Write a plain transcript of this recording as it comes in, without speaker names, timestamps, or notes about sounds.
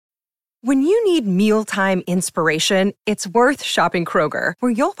When you need mealtime inspiration, it's worth shopping Kroger,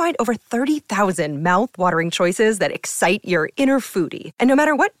 where you'll find over 30,000 mouth-watering choices that excite your inner foodie. And no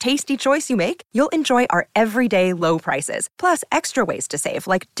matter what tasty choice you make, you'll enjoy our everyday low prices, plus extra ways to save,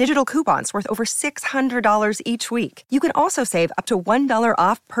 like digital coupons worth over $600 each week. You can also save up to $1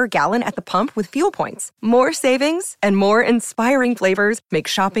 off per gallon at the pump with fuel points. More savings and more inspiring flavors make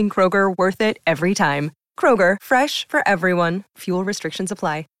shopping Kroger worth it every time. Kroger, fresh for everyone. Fuel restrictions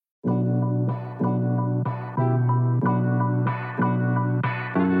apply.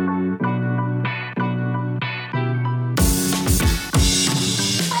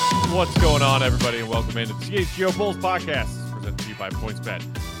 What's going on, everybody, and welcome into the CHGO Bulls podcast, presented to you by PointsBet.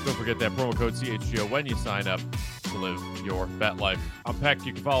 Don't forget that promo code CHGO when you sign up to live your bet life. I'm Peck.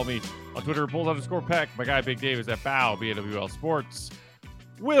 You can follow me on Twitter, Bulls_Peck. My guy, Big Dave, is at BAW, BAWL Sports.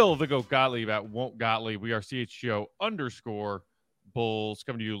 Will, the GOAT Gottlieb, at Won't Gottlieb. We are CHGO_Bulls,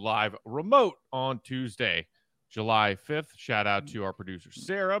 coming to you live remote on Tuesday, July 5th. Shout out to our producer,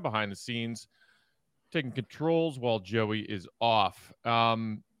 Sarah, behind the scenes, taking controls while Joey is off.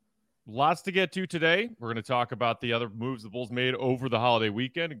 Lots to get to today. We're going to talk about the other moves the Bulls made over the holiday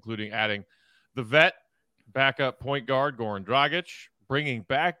weekend, including adding the vet backup point guard, Goran Dragic, bringing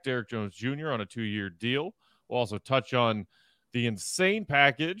back Derek Jones Jr. on a 2-year deal. We'll also touch on the insane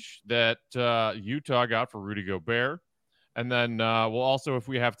package that Utah got for Rudy Gobert. And then we'll also, if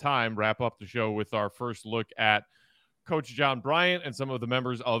we have time, wrap up the show with our first look at Coach John Bryant and some of the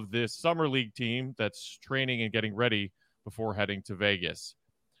members of this summer league team that's training and getting ready before heading to Vegas.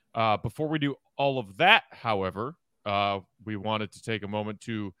 Before we do all of that, however, we wanted to take a moment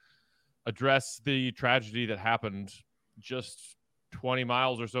to address the tragedy that happened just 20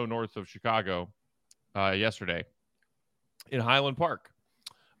 miles or so north of Chicago yesterday in Highland Park.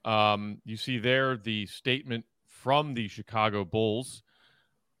 You see there the statement from the Chicago Bulls.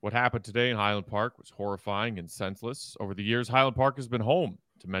 What happened today in Highland Park was horrifying and senseless. Over the years, Highland Park has been home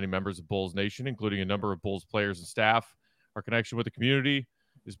to many members of Bulls Nation, including a number of Bulls players and staff. Our connection with the community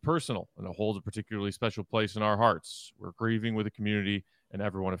is personal, and it holds a particularly special place in our hearts. We're grieving with the community and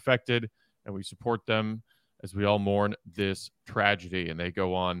everyone affected, and we support them as we all mourn this tragedy. And they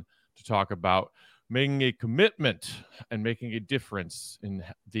go on to talk about making a commitment and making a difference in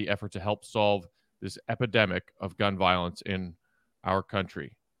the effort to help solve this epidemic of gun violence in our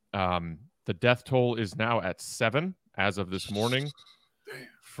country. The death toll is now at 7 as of this morning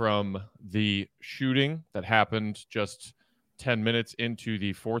from the shooting that happened just 10 minutes into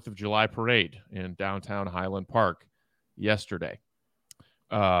the 4th of July parade in downtown Highland Park yesterday.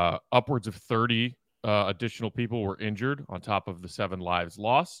 Upwards of 30 additional people were injured on top of the 7 lives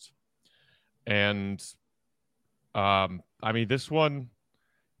lost. And, this one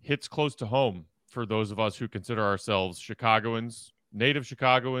hits close to home for those of us who consider ourselves Chicagoans, native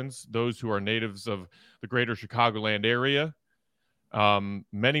Chicagoans, those who are natives of the greater Chicagoland area.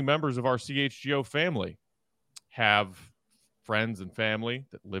 Many members of our CHGO family have friends and family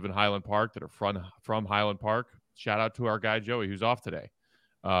that live in Highland Park, that are from Highland Park. Shout out to our guy Joey, who's off today,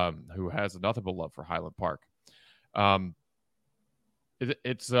 who has nothing but love for Highland Park.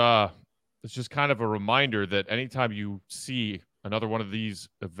 It's just kind of a reminder that anytime you see another one of these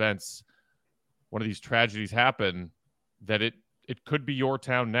events, one of these tragedies happen, that it could be your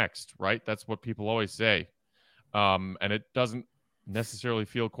town next, right? That's what people always say. And it doesn't necessarily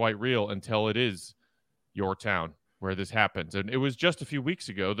feel quite real until it is your town where this happens. And it was just a few weeks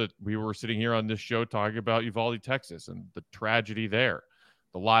ago that we were sitting here on this show talking about Uvalde, Texas, and the tragedy there,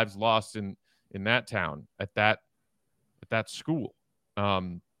 the lives lost in that town, at that school.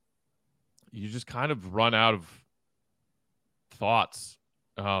 You just kind of run out of thoughts.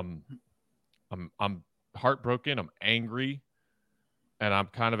 I'm heartbroken. I'm angry, and I'm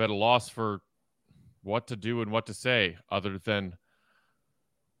kind of at a loss for what to do and what to say other than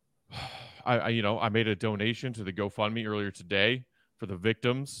I made a donation to the GoFundMe earlier today for the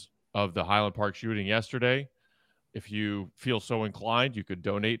victims of the Highland Park shooting yesterday. If you feel so inclined, you could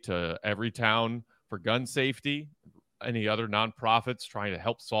donate to Everytown for gun safety, any other nonprofits trying to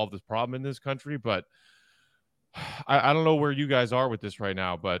help solve this problem in this country. But I don't know where you guys are with this right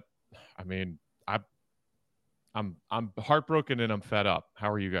now, but I'm heartbroken and I'm fed up.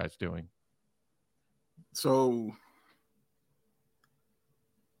 How are you guys doing? So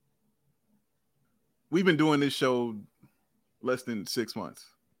we've been doing this show less than 6 months.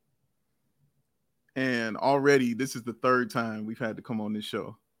 And already this is the third time we've had to come on this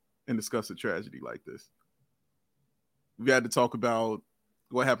show and discuss a tragedy like this. We had to talk about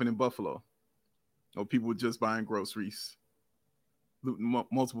what happened in Buffalo. People just buying groceries.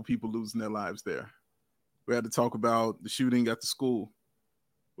 Multiple people losing their lives there. We had to talk about the shooting at the school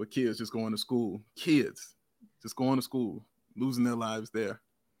with kids just going to school. Kids just going to school, losing their lives there.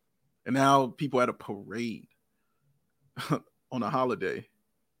 And now people at a parade on a holiday,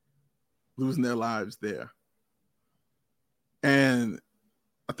 losing their lives there. And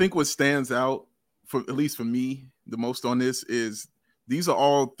I think what stands out, for at least for me, the most on this is these are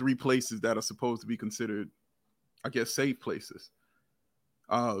all three places that are supposed to be considered, I guess, safe places.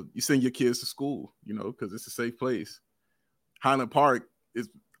 You send your kids to school, you know, because it's a safe place. Highland Park is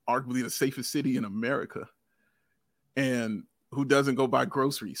arguably the safest city in America. And who doesn't go buy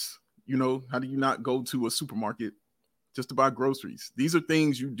groceries? You know, how do you not go to a supermarket just to buy groceries? These are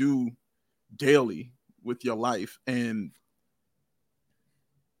things you do daily with your life. And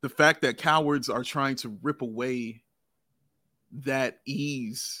the fact that cowards are trying to rip away that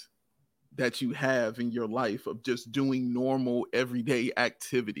ease that you have in your life of just doing normal everyday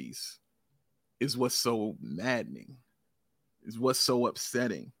activities is what's so maddening, is what's so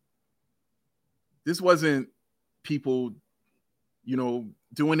upsetting. This wasn't people, you know,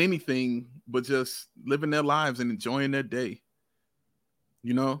 doing anything but just living their lives and enjoying their day,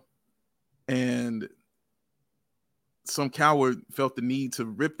 you know? And some coward felt the need to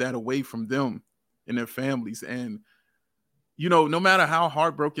rip that away from them and their families. And, you know, no matter how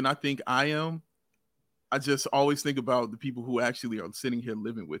heartbroken I think I am, I just always think about the people who actually are sitting here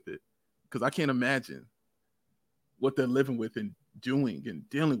living with it, because I can't imagine what they're living with and doing and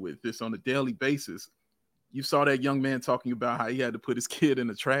dealing with this on a daily basis. You saw that young man talking about how he had to put his kid in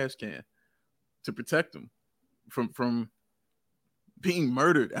a trash can to protect him from being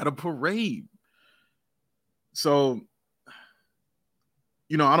murdered at a parade. So,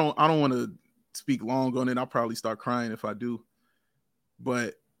 you know, I don't want to speak long on it. I'll probably start crying if I do.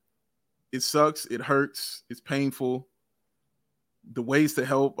 But it sucks. It hurts. It's painful. The ways to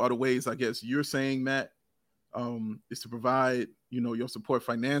help are the ways, I guess, you're saying, Matt, is to provide, you know, your support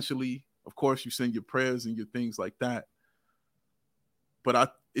financially. Of course, you send your prayers and your things like that.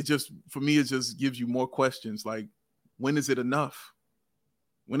 But for me, it just gives you more questions. Like, when is it enough?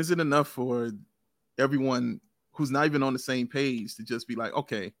 When is it enough for everyone who's not even on the same page to just be like,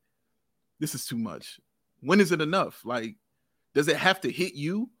 okay, this is too much? When is it enough? Like, does it have to hit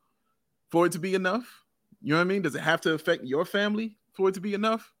you for it to be enough? You know what I mean? Does it have to affect your family for it to be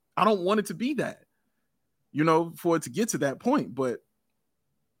enough? I don't want it to be that, you know, for it to get to that point. But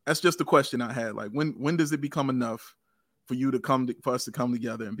that's just the question I had. Like, when does it become enough for for us to come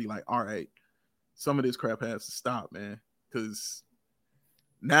together and be like, all right, some of this crap has to stop, man? Because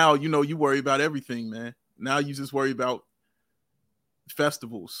now, you know, you worry about everything, man. Now you just worry about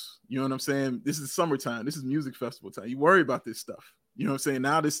festivals. You know what I'm saying? This is summertime. This is music festival time. You worry about this stuff. You know what I'm saying?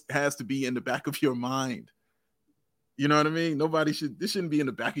 Now this has to be in the back of your mind. You know what I mean? This shouldn't be in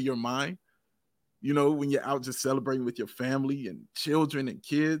the back of your mind. You know, when you're out just celebrating with your family and children and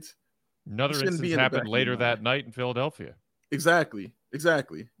kids. Another instance happened later that night in Philadelphia. Exactly.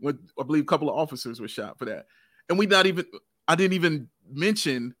 When I believe a couple of officers were shot for that. And I didn't even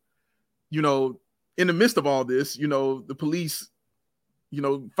mention, you know, in the midst of all this, you know, the police, you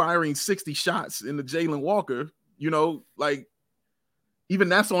know, firing 60 shots into Jalen Walker, you know, like, even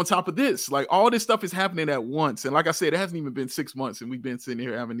that's on top of this. Like, all this stuff is happening at once. And like I said, it hasn't even been 6 months and we've been sitting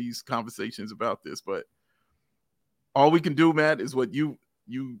here having these conversations about this. But all we can do, Matt, is what you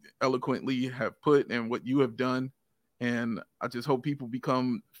eloquently have put and what you have done. And I just hope people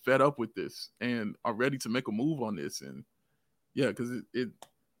become fed up with this and are ready to make a move on this. And yeah, because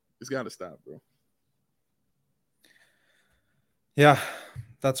it's got to stop, bro. Yeah,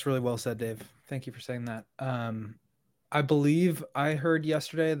 that's really well said, Dave. Thank you for saying that. I believe I heard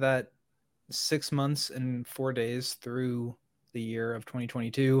yesterday that 6 months and 4 days through the year of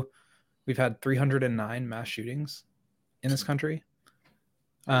 2022, we've had 309 mass shootings in this country,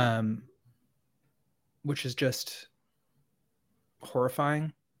 which is just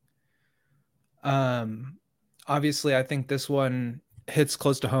horrifying. Obviously, I think this one hits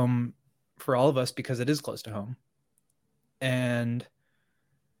close to home for all of us because it is close to home. And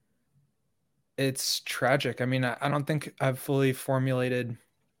it's tragic. I mean, I don't think I've fully formulated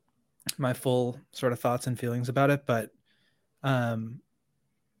my full sort of thoughts and feelings about it, but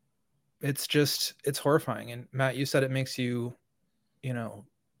it's horrifying. And Matt, you said it makes you, you know,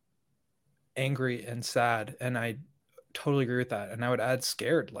 angry and sad. And I totally agree with that. And I would add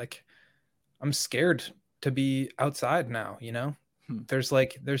scared. Like, I'm scared to be outside now, you know? There's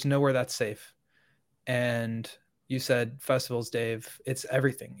nowhere that's safe. And you said festivals, Dave. It's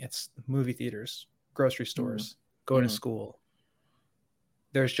everything. It's movie theaters, grocery stores, going to school.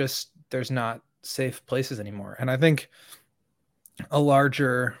 There's not safe places anymore. And I think a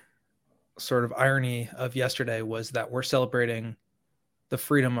larger sort of irony of yesterday was that we're celebrating the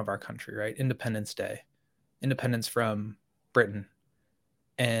freedom of our country, right? Independence Day, independence from Britain,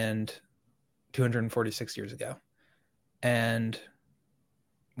 and 246 years ago. And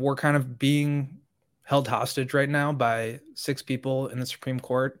we're kind of being held hostage right now by 6 people in the Supreme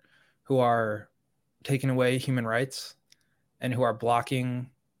Court who are taking away human rights and who are blocking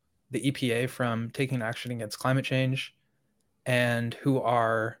the EPA from taking action against climate change, and who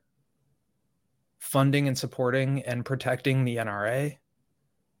are funding and supporting and protecting the NRA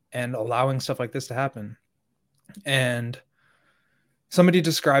and allowing stuff like this to happen. And somebody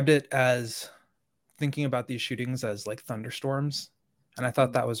described it as thinking about these shootings as like thunderstorms. And I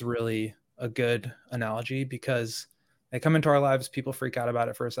thought that was really a good analogy, because they come into our lives, people freak out about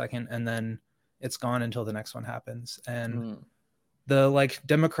it for a second, and then it's gone until the next one happens. And the like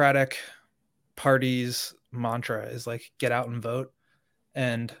Democratic Party's mantra is like, get out and vote.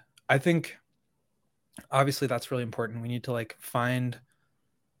 And I think obviously that's really important. We need to like find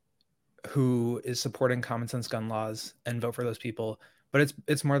who is supporting common sense gun laws and vote for those people. But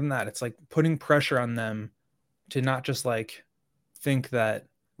it's more than that. It's like putting pressure on them to not just like think that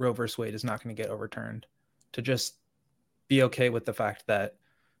Roe versus Wade is not going to get overturned, to just be okay with the fact that,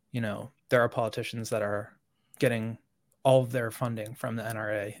 you know, there are politicians that are getting all of their funding from the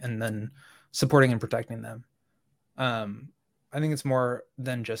NRA and then supporting and protecting them. I think it's more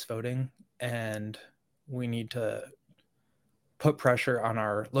than just voting, and we need to put pressure on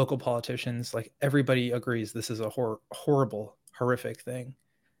our local politicians. Like, everybody agrees this is a horrible, horrific thing,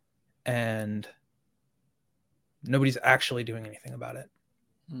 and nobody's actually doing anything about it.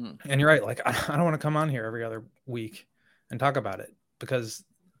 And you're right. Like, I don't want to come on here every other week and talk about it, because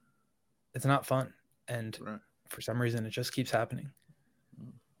it's not fun. And for some reason, it just keeps happening.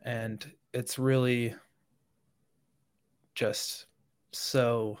 And it's really just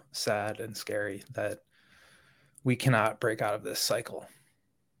so sad and scary that we cannot break out of this cycle.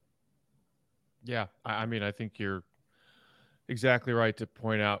 Yeah, I mean, I think you're exactly right to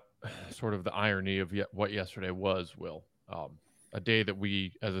point out sort of the irony of what yesterday was, Will. A day that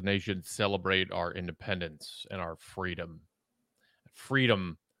we as a nation celebrate our independence and our freedom.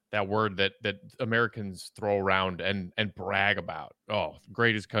 Freedom, that word that Americans throw around and brag about. Oh,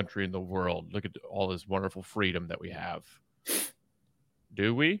 greatest country in the world. Look at all this wonderful freedom that we have.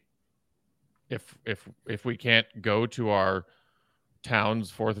 Do we? If we can't go to our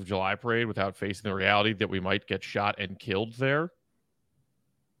town's 4th of July parade without facing the reality that we might get shot and killed there,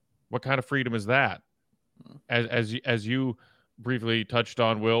 what kind of freedom is that? As you briefly touched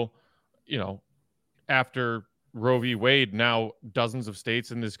on, Will, you know, after Roe v. Wade, now dozens of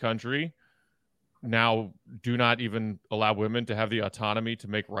states in this country now do not even allow women to have the autonomy to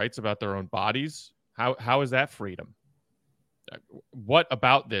make rights about their own bodies. How is that freedom? What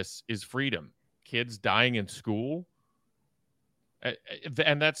about this is freedom? Kids dying in school?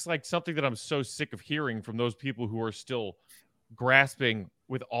 And that's like something that I'm so sick of hearing from those people who are still grasping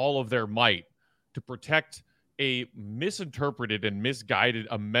with all of their might to protect a misinterpreted and misguided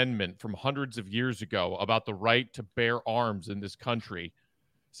amendment from hundreds of years ago about the right to bear arms in this country,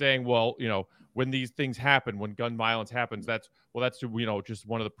 saying, well, you know, when these things happen, when gun violence happens, that's, you know, just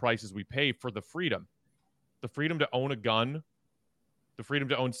one of the prices we pay for the freedom to own a gun, the freedom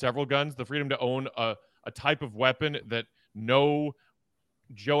to own several guns, the freedom to own a type of weapon that no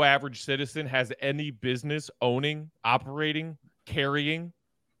Joe average citizen has any business owning, operating, carrying,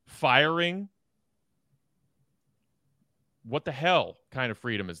 firing. What the hell kind of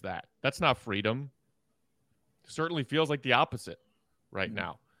freedom is that? That's not freedom. Certainly feels like the opposite right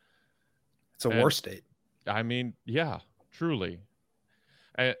now. It's a war state. I mean, yeah, truly.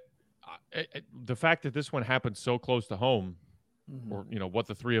 The fact that this one happened so close to home, or, you know, what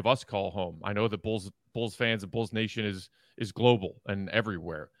the three of us call home. I know that Bulls fans and Bulls Nation is global and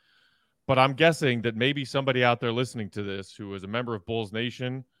everywhere. But I'm guessing that maybe somebody out there listening to this who is a member of Bulls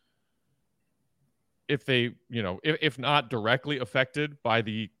Nation, if they, you know, if not directly affected by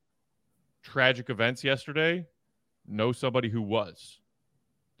the tragic events yesterday, know somebody who was.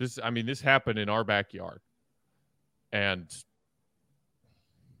 This happened in our backyard. And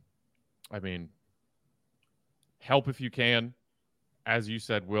I mean, help if you can. As you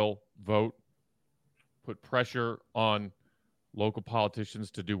said, Will, vote. Put pressure on local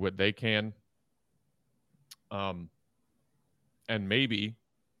politicians to do what they can. And maybe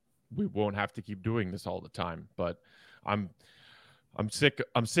we won't have to keep doing this all the time. But I'm sick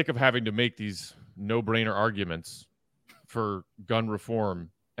of having to make these no-brainer arguments for gun reform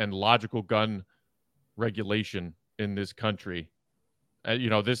and logical gun regulation in this country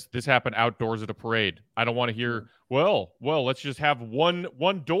This happened outdoors at a parade. I don't want to hear, well, let's just have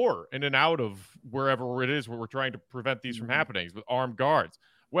one door in and out of wherever it is where we're trying to prevent these from happening with armed guards.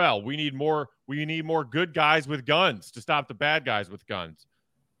 Well, we need more good guys with guns to stop the bad guys with guns.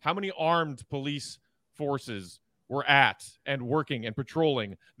 How many armed police forces were at and working and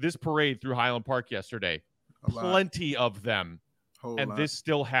patrolling this parade through Highland Park yesterday? Plenty of them. And this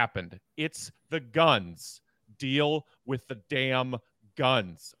still happened. It's the guns. Deal with the damn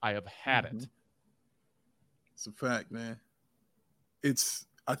guns. I have had it. It's a fact, man.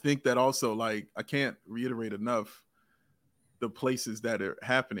 I think that also, like, I can't reiterate enough the places that are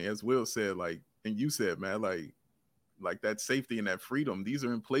happening, as Will said, like, and you said, man, like that safety and that freedom. These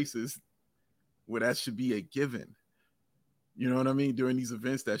are in places where that should be a given. You know what I mean? During these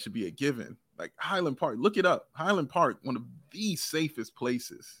events, that should be a given. Like Highland Park, look it up. Highland Park, one of the safest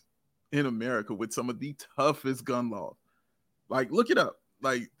places in America with some of the toughest gun laws. Like, look it up.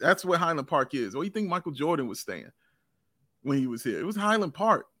 Like, that's where Highland Park is. Where do you think Michael Jordan was staying when he was here? It was Highland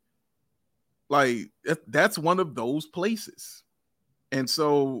Park. Like, that's one of those places. And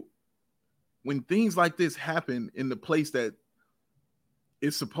so when things like this happen in the place that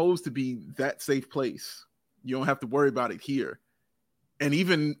is supposed to be that safe place, you don't have to worry about it here. And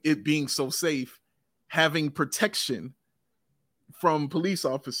even it being so safe, having protection from police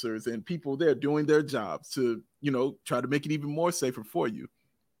officers and people there doing their jobs to, try to make it even more safer for you.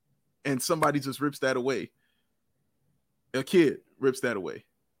 And somebody just rips that away. A kid rips that away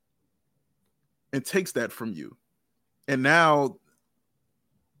and takes that from you. And now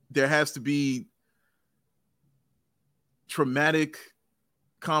there has to be traumatic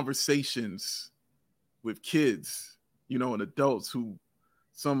conversations with kids, and adults who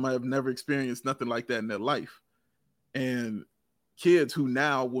some have never experienced nothing like that in their life. And kids who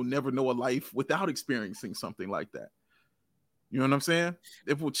now will never know a life without experiencing something like that. You know what I'm saying?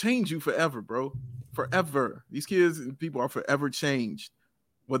 It will change you forever, bro. Forever. These kids and people are forever changed,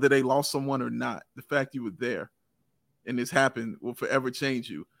 whether they lost someone or not. The fact you were there and this happened will forever change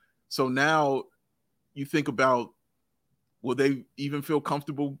you. So now you think about, will they even feel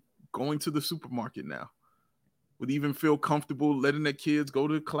comfortable going to the supermarket now? Will they even feel comfortable letting their kids go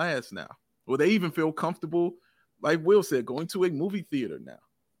to class now? Will they even feel comfortable, like Will said, going to a movie theater now?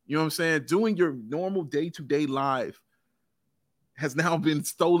 You know what I'm saying? Doing your normal day-to-day life has now been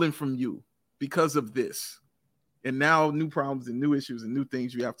stolen from you because of this. And now new problems and new issues and new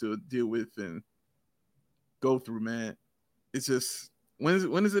things you have to deal with and go through, man. It's just,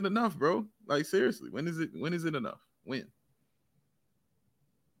 when is it enough, bro? Like, seriously, when is it enough? When?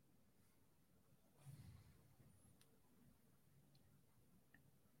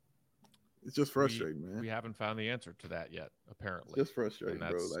 It's just frustrating, man. We haven't found the answer to that yet, apparently. It's just frustrating,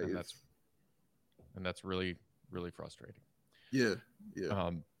 bro. Like, and that's really, really frustrating. Yeah.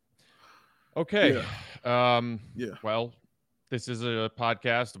 Okay. Yeah. Well, this is a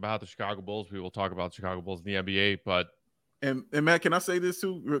podcast about the Chicago Bulls. We will talk about Chicago Bulls in the NBA, but and Matt, can I say this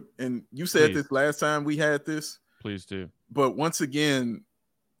too? And you said this last time we had this. Please do. But once again,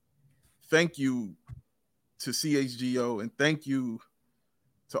 thank you to CHGO and thank you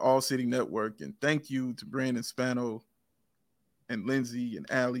to All City Network, and thank you to Brandon Spano and Lindsay and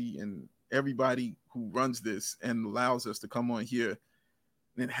Allie and everybody who runs this and allows us to come on here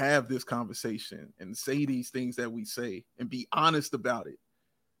and have this conversation and say these things that we say and be honest about it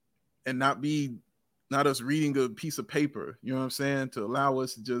and not us reading a piece of paper, you know what I'm saying, to allow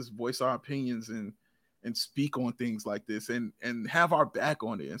us to just voice our opinions and speak on things like this and have our back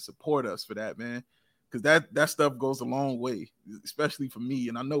on it and support us for that, man. Because that stuff goes a long way, especially for me.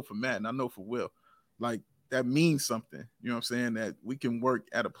 And I know for Matt and I know for Will, like, that means something. You know what I'm saying? That we can work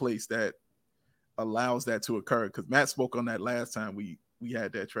at a place that allows that to occur. Because Matt spoke on that last time we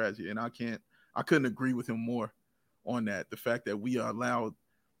had that tragedy. And I couldn't agree with him more on that. The fact that we are allowed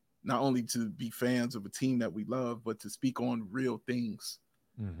not only to be fans of a team that we love, but to speak on real things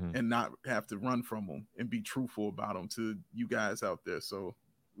and not have to run from them and be truthful about them to you guys out there. So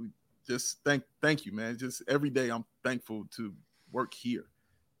just thank you, man. Just every day I'm thankful to work here.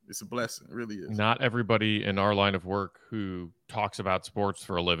 It's a blessing. It really is. Not everybody in our line of work who talks about sports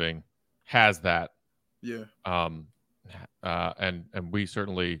for a living has that. Yeah. And we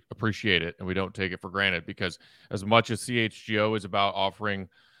certainly appreciate it and we don't take it for granted, because as much as CHGO is about offering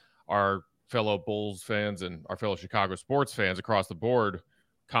our fellow Bulls fans and our fellow Chicago sports fans across the board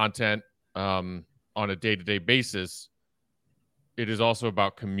content on a day-to-day basis, it is also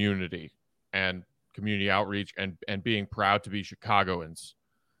about community and community outreach and being proud to be Chicagoans.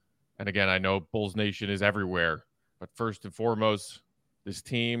 And again, I know Bulls Nation is everywhere, but first and foremost, this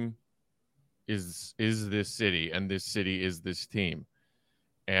team is this city, and this city is this team.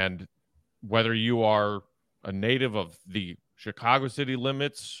 And whether you are a native of the Chicago city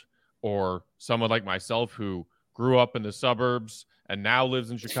limits or someone like myself who grew up in the suburbs and now lives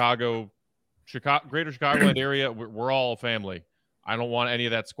in Chicago, greater Chicagoland area, we're all family. I don't want any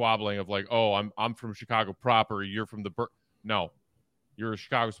of that squabbling of like, oh, I'm from Chicago proper, you're from the no. You're a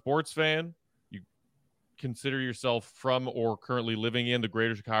Chicago sports fan. You consider yourself from or currently living in the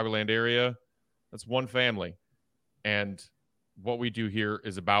greater Chicagoland area. That's one family. And what we do here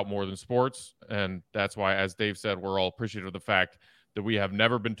is about more than sports. And that's why, as Dave said, we're all appreciative of the fact that we have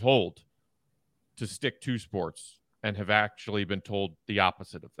never been told to stick to sports and have actually been told the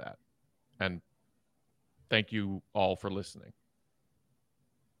opposite of that. And thank you all for listening.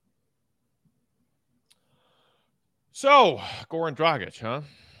 So, Goran Dragic, huh?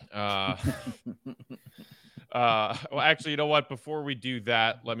 Well, actually, you know what? Before we do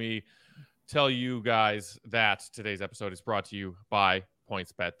that, let me tell you guys that today's episode is brought to you by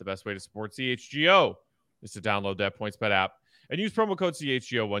PointsBet. The best way to support CHGO is to download that PointsBet app and use promo code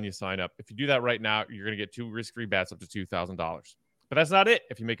CHGO when you sign up. If you do that right now, you're going to get 2 risk-free bets up to $2,000. But that's not it.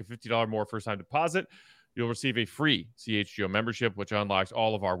 If you make a $50 more first-time deposit, you'll receive a free CHGO membership, which unlocks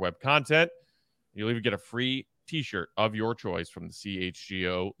all of our web content. You'll even get a free T-shirt of your choice from the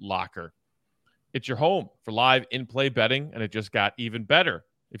CHGO locker. It's your home for live in-play betting, and it just got even better.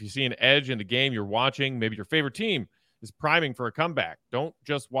 If you see an edge in the game you're watching, maybe your favorite team is priming for a comeback, don't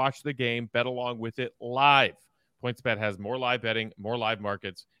just watch the game, bet along with it live. PointsBet has more live betting, more live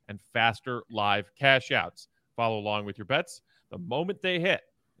markets, and faster live cash outs. Follow along with your bets the moment they hit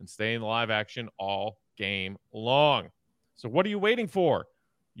and stay in the live action all game long. So what are you waiting for?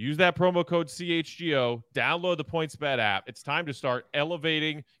 Use that promo code CHGO. Download the PointsBet app. It's time to start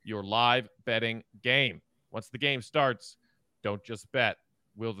elevating your live betting game. Once the game starts, don't just bet.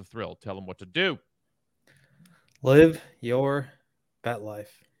 Will the Thrill. Tell them what to do. Live your bet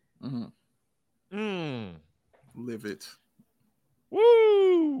life. Live it.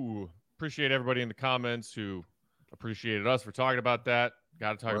 Woo! Appreciate everybody in the comments who appreciated us for talking about that.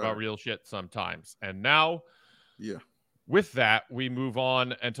 Got to talk about real shit sometimes. And now, with that, we move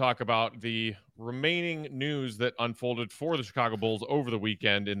on and talk about the remaining news that unfolded for the Chicago Bulls over the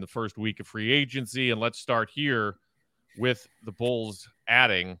weekend in the first week of free agency. And let's start here with the Bulls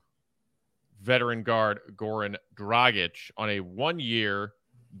adding veteran guard Goran Dragic on a 1-year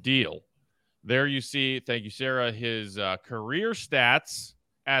deal. There you see, thank you, Sarah, his career stats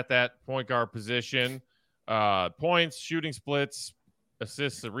at that point guard position. Points, shooting splits,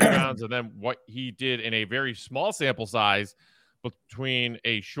 assists and rebounds, and then what he did in a very small sample size between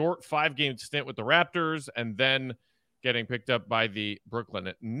a short 5-game stint with the Raptors and then getting picked up by the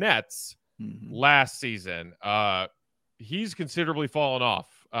Brooklyn Nets last season. He's considerably fallen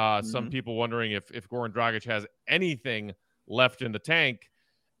off. Some people wondering if Goran Dragic has anything left in the tank.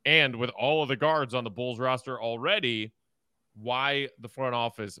 And with all of the guards on the Bulls roster already, why the front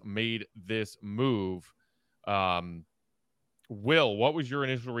office made this move. Will, what was your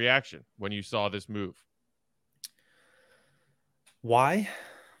initial reaction when you saw this move? Why?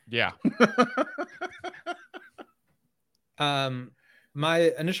 Yeah.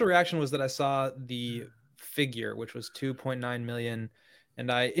 My initial reaction was that I saw the figure, which was 2.9 million,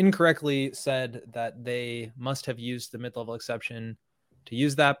 and I incorrectly said that they must have used the mid-level exception to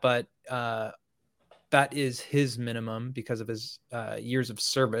use that, but that is his minimum because of his years of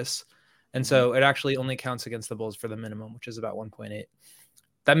service. And so it actually only counts against the Bulls for the minimum, which is about 1.8.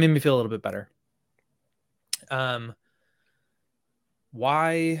 That made me feel a little bit better.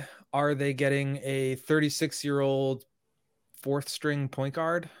 Why are they getting a 36-year-old 4th-string point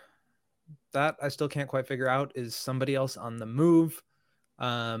guard? That I still can't quite figure out. Is somebody else on the move?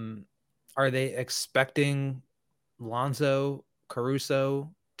 Are they expecting Lonzo,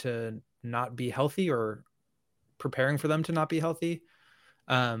 Caruso to not be healthy or preparing for them to not be healthy?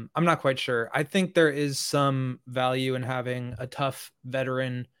 I'm not quite sure. I think there is some value in having a tough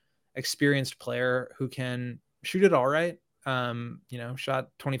veteran, experienced player who can shoot it all right. Shot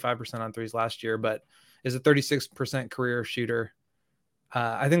 25% on threes last year, but is a 36% career shooter.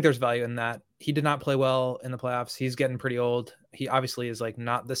 I think there's value in that. He did not play well in the playoffs. He's getting pretty old. He obviously is like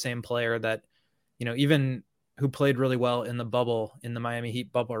not the same player that, even who played really well in the bubble, in the Miami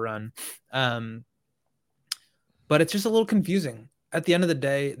Heat bubble run. But it's just a little confusing. At the end of the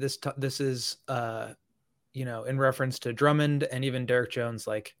day, this is, in reference to Drummond and even Derek Jones.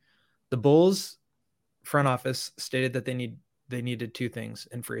 Like, the Bulls front office stated that they needed 2 things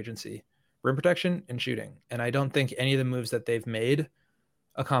in free agency: rim protection and shooting. And I don't think any of the moves that they've made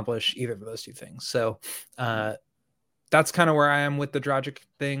accomplish either of those 2 things. So that's kind of where I am with the Dragic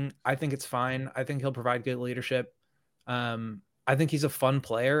thing. I think it's fine. I think he'll provide good leadership. I think he's a fun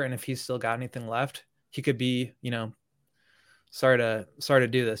player, and if he's still got anything left, he could be, sorry to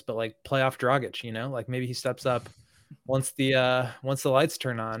do this, but like playoff Dragic, like maybe he steps up once the lights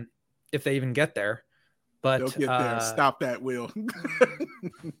turn on, if they even get there. But they'll get there. Stop that, Will.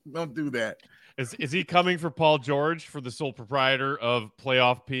 Don't do that. Is he coming for Paul George, for the sole proprietor of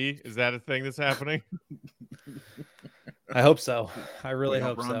Playoff P? Is that a thing that's happening? I hope so. I really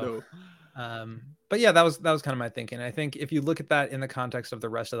hope so. But yeah, that was kind of my thinking. I think if you look at that in the context of the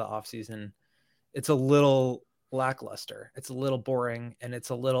rest of the offseason, it's a little lackluster. It's a little boring, and it's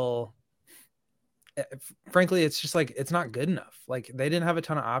a little, frankly, it's just like, it's not good enough. Like, they didn't have a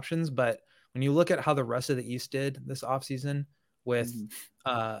ton of options, but when you look at how the rest of the East did this offseason, with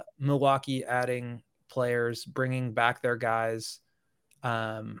Milwaukee adding players, bringing back their guys,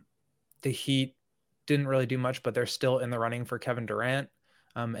 the Heat didn't really do much, but they're still in the running for Kevin Durant,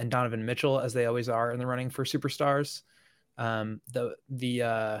 and Donovan Mitchell, as they always are in the running for superstars.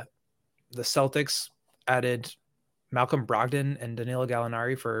 The Celtics added Malcolm Brogdon and Danilo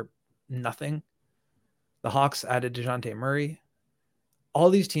Gallinari for nothing. The Hawks added DeJounte Murray.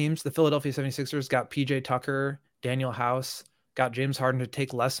 All these teams, the Philadelphia 76ers got PJ Tucker, Daniel House, got James Harden to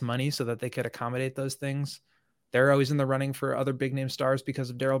take less money so that they could accommodate those things. They're always in the running for other big name stars because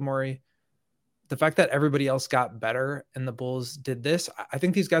of Daryl Morey. The fact that everybody else got better and the Bulls did this, I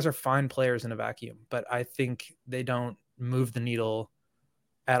think these guys are fine players in a vacuum, but I think they don't move the needle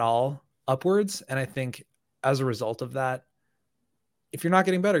at all upwards. And I think as a result of that, if you're not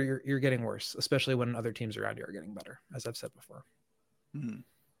getting better, you're getting worse, especially when other teams around you are getting better, as I've said before.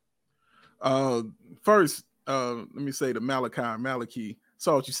 First, let me say to Malachi,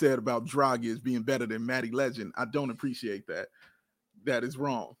 saw what you said about Dragic being better than Matty Legend. I don't appreciate that. That is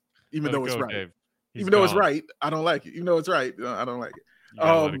wrong. Even though it's right. Dave. Even though it's right, I don't like it. Even though it's right, I don't like it.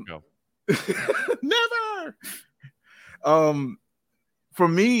 Let it go. Never. For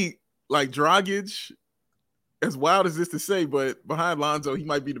me, like Dragic, as wild as this to say, but behind Lonzo, he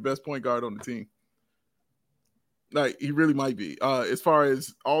might be the best point guard on the team. Like, he really might be. As far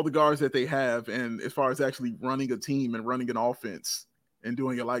as all the guards that they have, and as far as actually running a team and running an offense and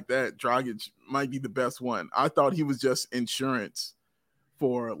doing it like that, Dragic might be the best one. I thought he was just insurance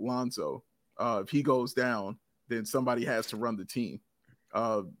for Lonzo. If he goes down, then somebody has to run the team.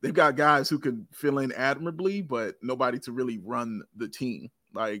 They've got guys who can fill in admirably, but nobody to really run the team.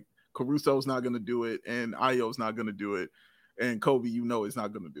 Like, Caruso's not going to do it, and Ayo's not going to do it, and Kobe, is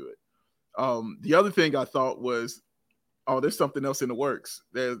not going to do it. The other thing I thought was, there's something else in the works.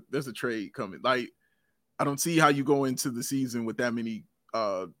 There's a trade coming. Like, I don't see how you go into the season with that many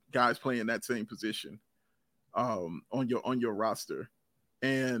guys playing that same position on your roster.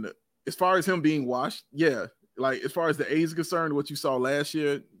 And as far as him being washed, yeah, like as far as the A's are concerned, what you saw last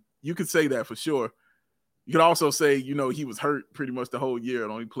year, you could say that for sure. You could also say, he was hurt pretty much the whole year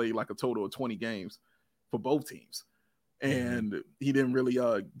and only played like a total of 20 games for both teams. And he didn't really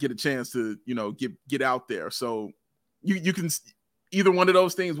get a chance to, get out there. So you can either one of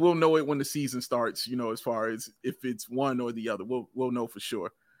those things. We'll know it when the season starts, as far as if it's one or the other, we'll know for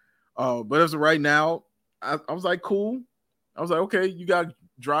sure. But as of right now, I was like, cool. I was like, okay, you got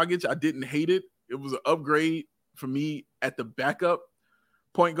Dragic. I didn't hate it. It was an upgrade for me at the backup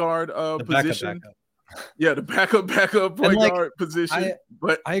point guard position. Backup. Yeah, the backup point guard position.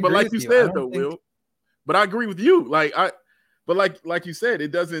 But like you said, though, Will. But I agree with you. Like you said,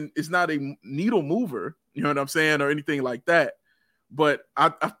 it's not a needle mover, you know what I'm saying, or anything like that. But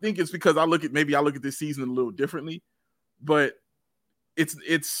I think it's because I look at this season a little differently. But it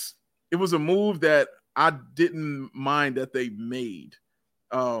was a move that I didn't mind that they made.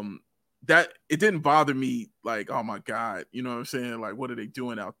 That it didn't bother me, like, oh my God, you know what I'm saying? Like, what are they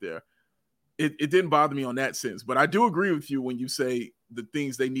doing out there? It didn't bother me on that sense. But I do agree with you when you say the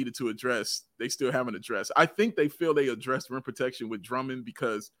things they needed to address, they still haven't addressed. I think they feel they addressed rim protection with Drummond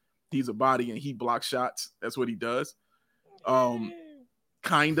because he's a body and he blocks shots. That's what he does.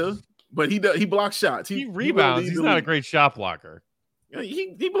 Kinda, but he blocks shots. He rebounds. He's not a great shot blocker.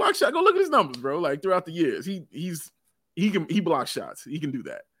 He blocks shots. Go look at his numbers, bro. Like throughout the years, he blocks shots. He can do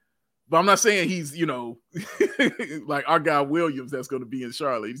that. But I'm not saying he's, like our guy Williams that's going to be in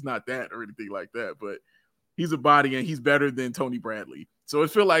Charlotte. He's not that or anything like that. But he's a body and he's better than Tony Bradley. So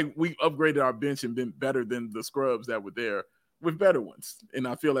it feels like we upgraded our bench and been better than the scrubs that were there with better ones. And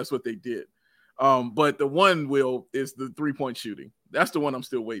I feel that's what they did. But the one, Will, is the 3-point shooting. That's the one I'm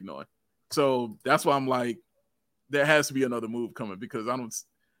still waiting on. So that's why I'm like, there has to be another move coming because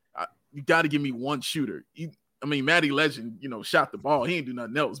you got to give me one shooter. Matty Legend, shot the ball. He ain't do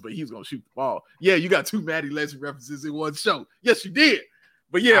nothing else, but he's going to shoot the ball. Yeah, you got two Matty Legend references in one show. Yes, you did.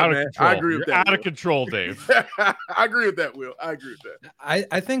 But yeah, out of man, control. I agree You're with that. out of control, Dave. I agree with that, Will. I agree with that.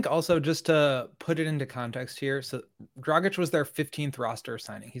 I think also, just to put it into context here, so Dragic was their 15th roster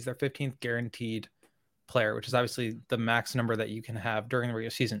signing. He's their 15th guaranteed player, which is obviously the max number that you can have during the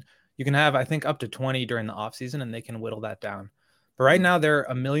regular season. You can have, I think, up to 20 during the offseason, and they can whittle that down. But right now, they're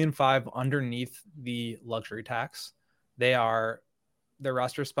 $1.5 million underneath the luxury tax. Their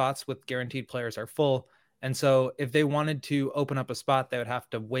roster spots with guaranteed players are full. And so if they wanted to open up a spot, they would have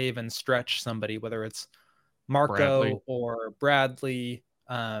to waive and stretch somebody, whether it's Marco Bradley. or Bradley.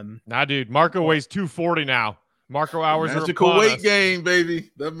 Nah, dude. Marco weighs 240 now. Marco hours magical are upon weight us. gain,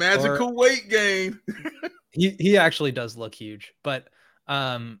 baby. The magical weight gain. he actually does look huge, but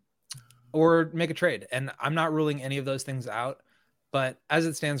or make a trade. And I'm not ruling any of those things out. But as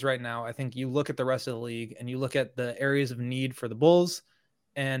it stands right now, I think you look at the rest of the league and you look at the areas of need for the Bulls.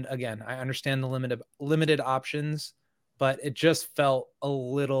 And again, I understand the limited options, but it just felt a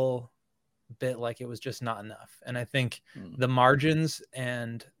little bit like it was just not enough. And I think the margins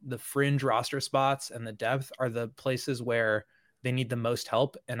and the fringe roster spots and the depth are the places where they need the most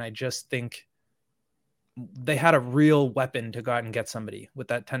help. And I just think they had a real weapon to go out and get somebody with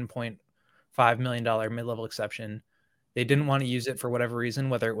that $10.5 million mid-level exception. They didn't want to use it for whatever reason,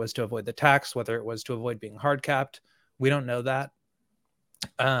 whether it was to avoid the tax, whether it was to avoid being hard capped. We don't know that.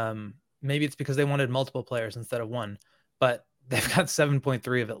 Maybe it's because they wanted multiple players instead of one, but they've got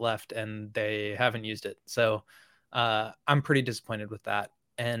 7.3 of it left and they haven't used it. So I'm pretty disappointed with that.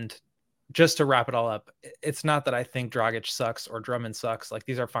 And just to wrap it all up, it's not that I think Dragic sucks or Drummond sucks. Like,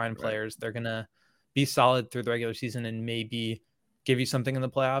 these are fine players. They're going to be solid through the regular season and maybe give you something in the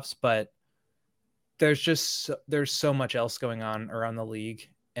playoffs, but there's so much else going on around the league.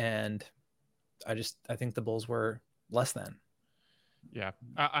 And I think the Bulls were less than. Yeah.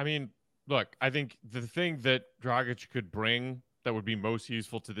 I mean, look, I think the thing that Dragic could bring that would be most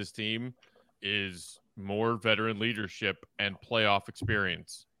useful to this team is more veteran leadership and playoff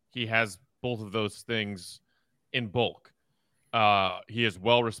experience. He has both of those things in bulk. He is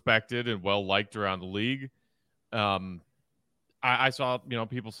well respected and well liked around the league. I saw,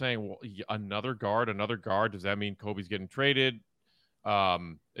 people saying, well, another guard. Does that mean Kobe's getting traded?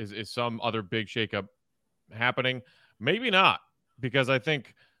 Is some other big shakeup happening? Maybe not, because I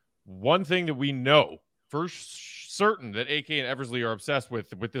think one thing that we know for certain that AK and Eversley are obsessed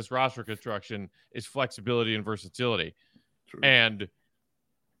with this roster construction is flexibility and versatility. True. And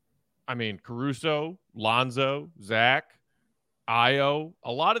I mean, Caruso, Lonzo, Zach, Io,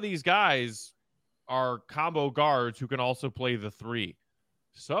 a lot of these guys are combo guards who can also play the three.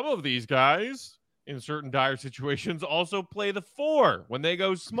 Some of these guys in certain dire situations also play the four when they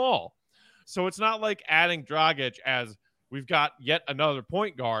go small. So it's not like adding Dragic as we've got yet another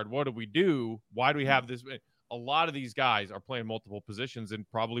point guard. What do we do? Why do we have this? A lot of these guys are playing multiple positions and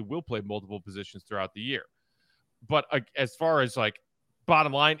probably will play multiple positions throughout the year. But as far as like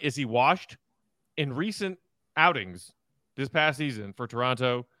bottom line, is he washed? In recent outings this past season for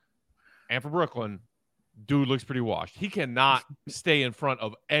Toronto and for Brooklyn, dude looks pretty washed. He cannot stay in front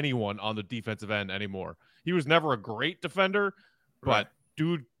of anyone on the defensive end anymore. He was never a great defender, but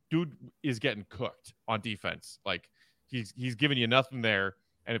dude is getting cooked on defense. Like, he's giving you nothing there.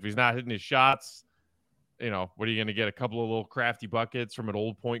 And if he's not hitting his shots, what are you going to get? A couple of little crafty buckets from an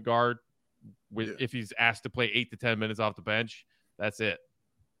old point guard if he's asked to play 8 to 10 minutes off the bench. That's it.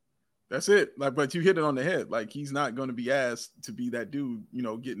 That's it. Like, but you hit it on the head. Like, he's not going to be asked to be that dude,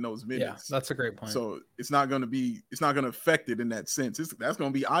 getting those minutes. Yeah, that's a great point. So it's not going to affect it in that sense. That's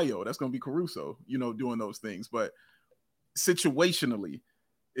going to be Io. That's going to be Caruso, doing those things. But situationally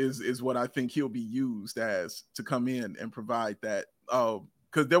is what I think he'll be used as to come in and provide that.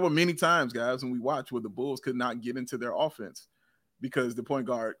 Because there were many times, guys, when we watched where the Bulls could not get into their offense because the point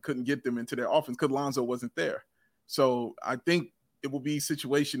guard couldn't get them into their offense because Lonzo wasn't there. So I think it will be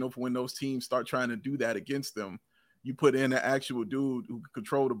situational for when those teams start trying to do that against them. You put in an actual dude who can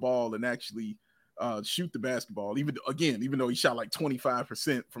control the ball and actually shoot the basketball, even though he shot like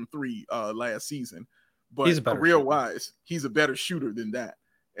 25% from three last season. But career-wise, he's a better shooter than that.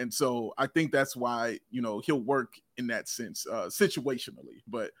 And so I think that's why, he'll work in that sense situationally.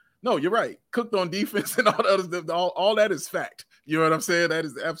 But no, you're right. Cooked on defense and all the other stuff, all that is fact. You know what I'm saying? That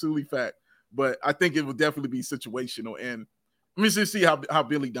is absolutely fact. But I think it will definitely be situational. And let me just see how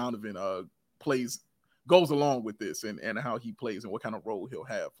Billy Donovan goes along with this and how he plays and what kind of role he'll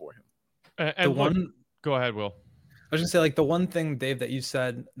have for him. Go ahead, Will. I was gonna say, the one thing, Dave, that you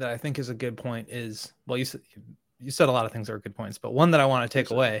said that I think is a good point is, well, you said a lot of things that are good points, but one that I want to take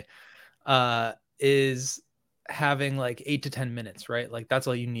away is having 8 to 10 minutes, right? Like, that's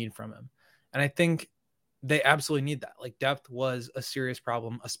all you need from him. And I think they absolutely need that. Like, depth was a serious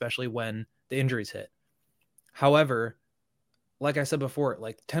problem, especially when the injuries hit. However, like I said before,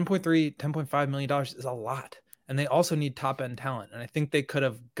 like $10.5 million is a lot. And they also need top end talent. And I think they could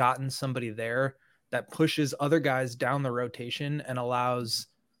have gotten somebody there that pushes other guys down the rotation and allows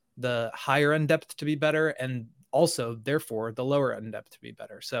the higher end depth to be better. And also, therefore, the lower end depth to be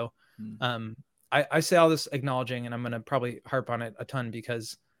better. So I say all this acknowledging, and I'm going to probably harp on it a ton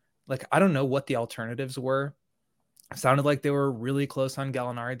because, like, I don't know what the alternatives were. It sounded like they were really close on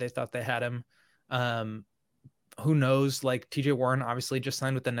Gallinari. They thought they had him. Who knows? Like, TJ Warren obviously just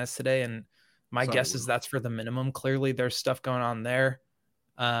signed with the Nets today, and my guess is that's for the minimum. Clearly, there's stuff going on there.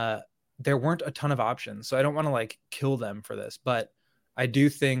 There weren't a ton of options, so I don't want to like kill them for this, but I do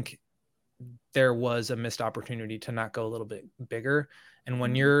think there was a missed opportunity to not go a little bit bigger. And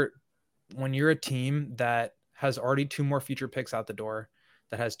when you're a team that has already 2 more future picks out the door,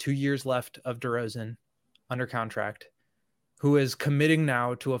 that has 2 years left of DeRozan under contract, who is committing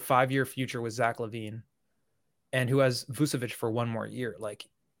now to a 5-year future with Zach LaVine, and who has Vucevic for 1 more year, like,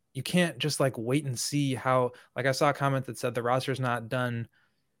 you can't just like wait and see how, like, I saw a comment that said the roster's not done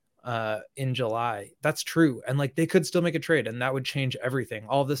in July. That's true. And like, they could still make a trade and that would change everything.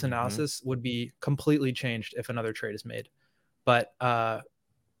 All of this analysis would be completely changed if another trade is made. But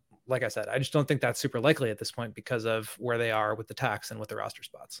like I said, I just don't think that's super likely at this point because of where they are with the tax and with the roster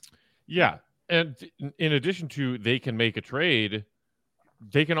spots. Yeah. And in addition to they can make a trade,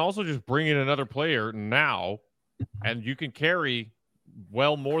 they can also just bring in another player now, and you can carry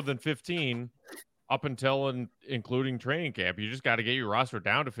well more than 15 up until and including training camp. You just got to get your roster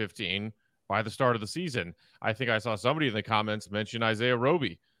down to 15 by the start of the season. I think I saw somebody in the comments mention Isaiah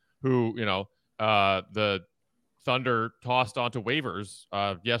Roby, who, the Thunder tossed onto waivers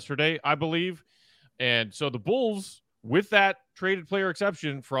yesterday, I believe. And so the Bulls, with that traded player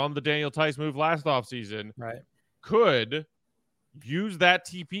exception from the Daniel Tice move last offseason, could use that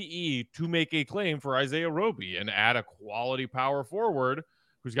TPE to make a claim for Isaiah Roby and add a quality power forward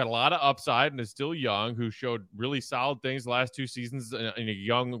who's got a lot of upside and is still young, who showed really solid things the last 2 seasons in a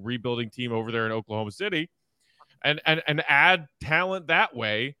young rebuilding team over there in Oklahoma City, and add talent that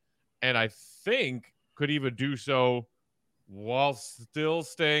way. And I think could even do so while still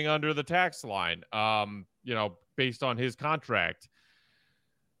staying under the tax line, based on his contract.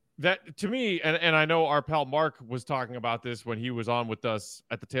 That, to me, and I know our pal Mark was talking about this when he was on with us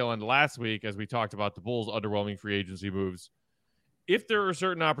at the tail end last week as we talked about the Bulls' underwhelming free agency moves. If there are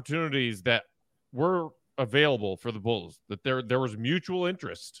certain opportunities that were available for the Bulls, that there was mutual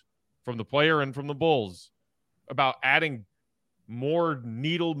interest from the player and from the Bulls about adding more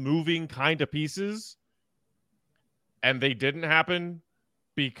needle-moving kind of pieces, and they didn't happen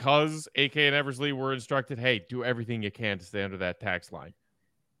because AK and Eversley were instructed, hey, do everything you can to stay under that tax line,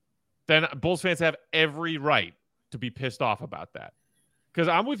 then Bulls fans have every right to be pissed off about that. Because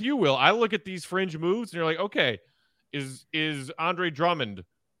I'm with you, Will. I look at these fringe moves and you're like, okay, is Andre Drummond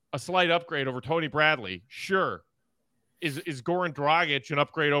a slight upgrade over Tony Bradley? Sure. Is Goran Dragic an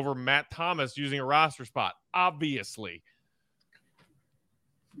upgrade over Matt Thomas using a roster spot? Obviously.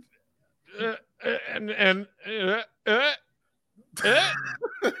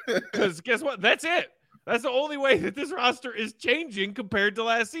 Because guess what? That's it. That's the only way that this roster is changing compared to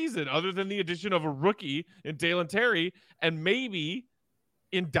last season, other than the addition of a rookie in Dalen Terry, and maybe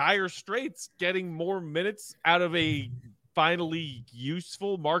in dire straits getting more minutes out of a finally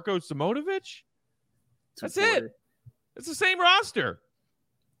useful Marko Simonovic. That's it. It's the same roster.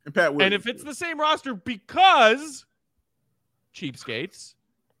 And Pat Williams, and if it's the same roster because cheapskates,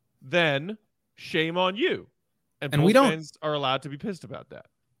 then shame on you. And we fans are allowed to be pissed about that.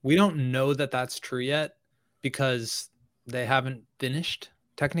 We don't know that that's true yet because they haven't finished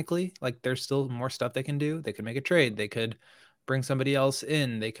technically. Like, there's still more stuff they can do. They could make a trade. They could bring somebody else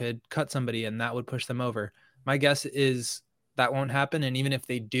in. They could cut somebody and that would push them over. My guess is that won't happen. And even if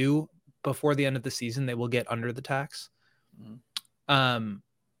they do before the end of the season, they will get under the tax.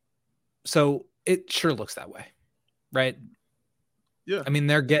 So it sure looks that way, right? Yeah. I mean,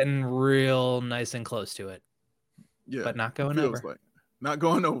 they're getting real nice and close to it. Yeah. But not going over. Like. Not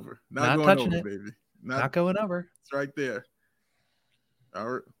going over. Not going touching over, it. baby. Not going over. It's right there. All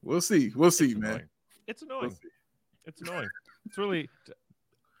right. We'll see. We'll see, man. Annoying. It's annoying. It's annoying. It's really,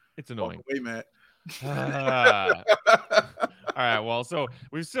 it's annoying. Wait, Matt. All right. Well, so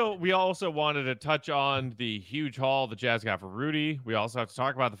we also wanted to touch on the huge haul the Jazz got for Rudy. We also have to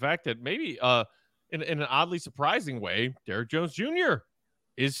talk about the fact that maybe in an oddly surprising way, Derrick Jones Jr.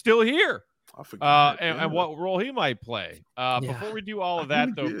 is still here. And what role he might play. Before we do all of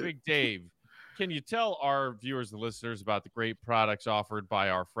that, though, Big Dave, can you tell our viewers and listeners about the great products offered by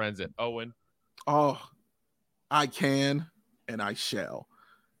our friends at Owen? Oh, I can and I shall.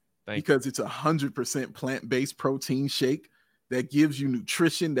 Thank because it's 100% plant-based protein shake that gives you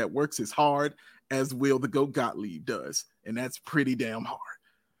nutrition that works as hard as Will the Goat Gottlieb does. And that's pretty damn hard.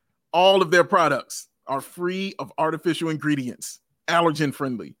 All of their products are free of artificial ingredients, allergen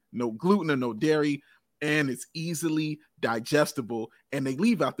friendly, no gluten or no dairy, and it's easily digestible. And they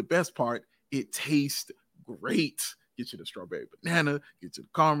leave out the best part. It tastes great. Get you the strawberry banana, get you the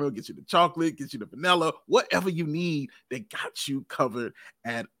caramel, get you the chocolate, get you the vanilla, whatever you need, they got you covered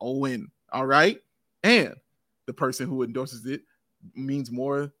at Owen. All right. And the person who endorses it means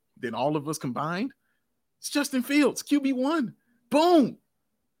more than all of us combined. It's Justin Fields, QB1. Boom.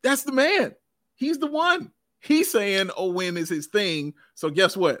 That's the man. He's the one. He's saying Owen is his thing. So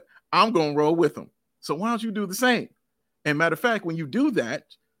guess what? I'm going to roll with him. So why don't you do the same? And matter of fact, when you do that,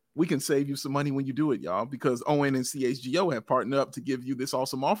 we can save you some money when you do it, y'all, because Owen and CHGO have partnered up to give you this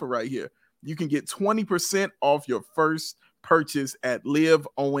awesome offer right here. You can get 20% off your first purchase at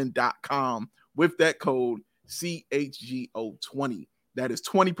liveowen.com with that code CHGO20. That is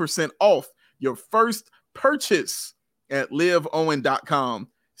 20% off your first purchase at liveowen.com.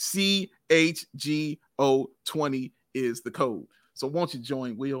 CHGO20 is the code. So won't you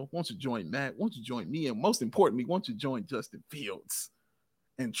join Will? Won't you join Matt? Won't you join me? And most importantly, won't you join Justin Fields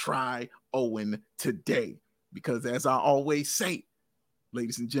and try Owen today? Because as I always say,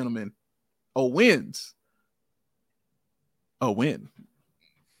 ladies and gentlemen, Owens a win.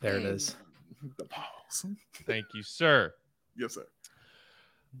 There it is. The pause. Thank you, sir. Yes, sir.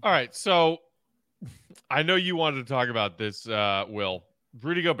 All right. So I know you wanted to talk about this, Will.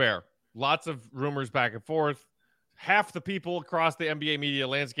 Rudy Gobert. Lots of rumors back and forth. Half the people across the NBA media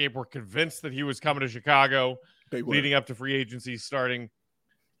landscape were convinced that he was coming to Chicago leading up to free agency starting.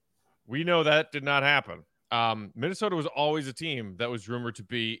 We know that did not happen. Minnesota was always a team that was rumored to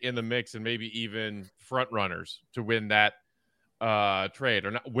be in the mix and maybe even front runners to win that trade,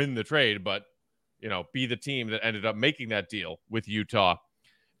 or not win the trade, but, you know, be the team that ended up making that deal with Utah.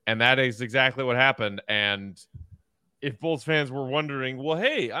 And that is exactly what happened. And if Bulls fans were wondering, well,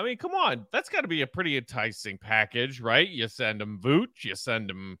 hey, I mean, come on, that's got to be a pretty enticing package, right? You send them Vooch, you send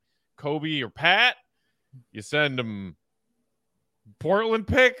them Kobe or Pat, you send them Portland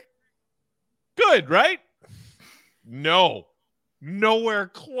pick. Good, right? No, nowhere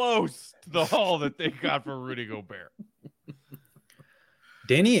close to the haul that they got for Rudy Gobert.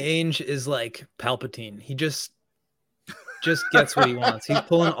 Danny Ainge is like Palpatine. He just gets what he wants. He's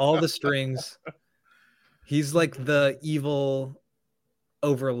pulling all the strings. He's like the evil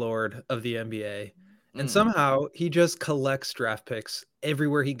overlord of the NBA. And somehow he just collects draft picks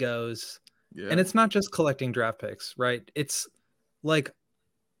everywhere he goes. Yeah. And it's not just collecting draft picks, right? It's like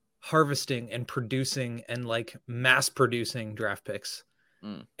harvesting and producing and like mass producing draft picks.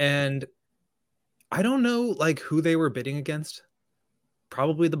 And I don't know like who they were bidding against.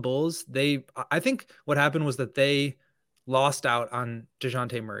 Probably the Bulls. I think what happened was that they lost out on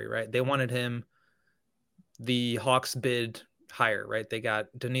DeJounte Murray, right? They wanted him. The Hawks bid higher, right? They got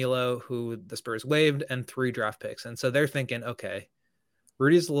Danilo, who the Spurs waived, and 3 draft picks. And so they're thinking, okay,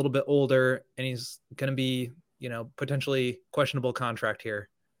 Rudy's a little bit older and he's going to be, you know, potentially questionable contract here,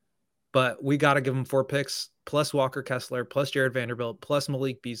 but we got to give him 4 picks plus Walker Kessler, plus Jared Vanderbilt, plus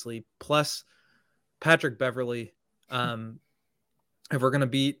Malik Beasley, plus Patrick Beverly. If we're going to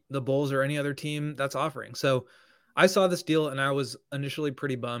beat the Bulls or any other team that's offering. So I saw this deal and I was initially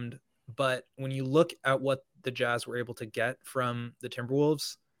pretty bummed, but when you look at what the Jazz were able to get from the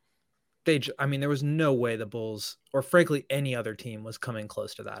Timberwolves, there was no way the Bulls or frankly any other team was coming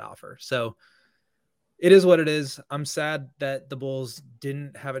close to that offer. So it is what it is. I'm sad that the Bulls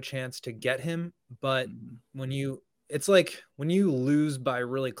didn't have a chance to get him, but it's like when you lose by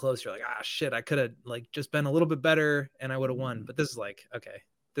really close, you're like, shit, I could have like just been a little bit better and I would have won. But this is like, okay,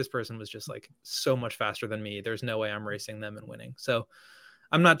 this person was just like so much faster than me. There's no way I'm racing them and winning. So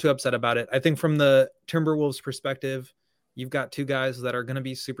I'm not too upset about it. I think from the Timberwolves perspective, you've got 2 guys that are going to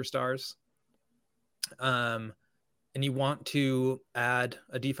be superstars. And you want to add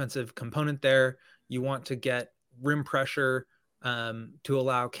a defensive component there. You want to get rim pressure to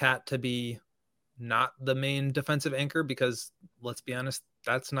allow Cat to be not the main defensive anchor, because let's be honest,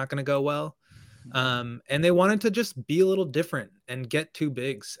 that's not going to go well. And they wanted to just be a little different and get 2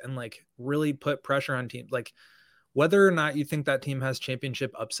 bigs and like really put pressure on teams. Like whether or not you think that team has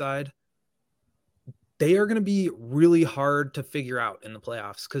championship upside, they are going to be really hard to figure out in the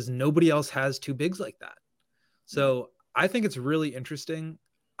playoffs because nobody else has 2 bigs like that. So I think it's really interesting.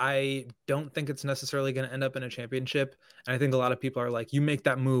 I don't think it's necessarily going to end up in a championship. And I think a lot of people are like, you make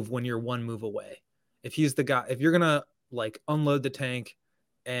that move when you're 1 move away. If he's the guy, if you're going to like unload the tank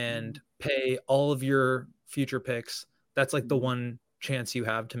and pay all of your future picks. That's like the one chance you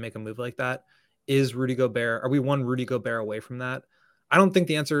have to make a move like that. Is Rudy Gobert? Are we one Rudy Gobert away from that? I don't think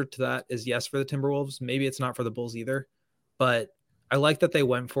the answer to that is yes for the Timberwolves. Maybe it's not for the Bulls either, but I like that they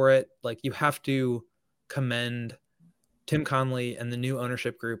went for it. Like, you have to commend Tim Conley and the new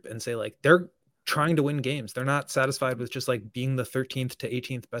ownership group and say, like, they're trying to win games. They're not satisfied with just like being the 13th to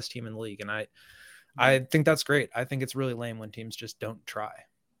 18th best team in the league. And I think that's great. I think it's really lame when teams just don't try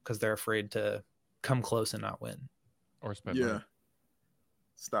because they're afraid to come close and not win. Or spend money.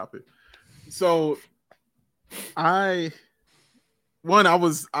 Stop it. So you're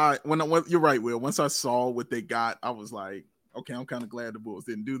right, Will. Once I saw what they got, I was like, okay, I'm kind of glad the Bulls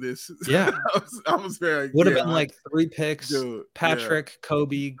didn't do this. Yeah. I was very would have been like 3 picks, dude, Patrick,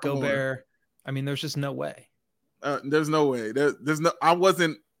 Kobe, Gobert. I mean, there's just no way. There's no way. I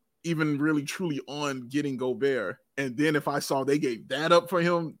wasn't even really truly on getting Gobert. And then if I saw they gave that up for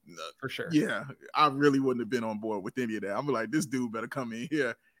him, for sure. Yeah, I really wouldn't have been on board with any of that. I'm like, this dude better come in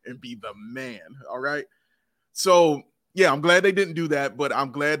here and be the man. All right. So yeah, I'm glad they didn't do that, but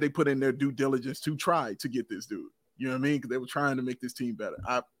I'm glad they put in their due diligence to try to get this dude. You know what I mean? Because they were trying to make this team better.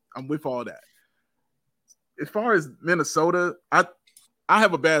 I'm with all that. As far as Minnesota, I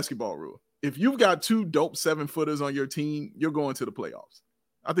have a basketball rule. If you've got 2 dope 7-footers on your team, you're going to the playoffs.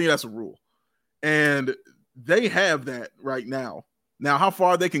 I think that's a rule. And they have that right now. Now, how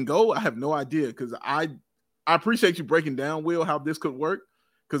far they can go, I have no idea, because I appreciate you breaking down, Will, how this could work,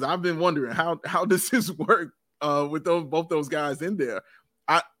 because I've been wondering how does this work with both those guys in there.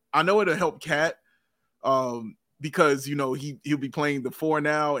 I know it'll help Cat because, you know, he'll be playing the 4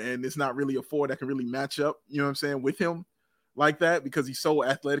 now, and it's not really a 4 that can really match up, you know what I'm saying, with him like that, because he's so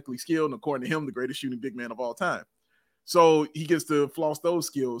athletically skilled, and according to him, the greatest shooting big man of all time. So he gets to floss those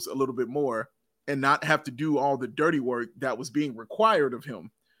skills a little bit more and not have to do all the dirty work that was being required of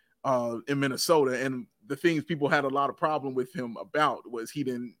him in Minnesota. And the things people had a lot of problem with him about was he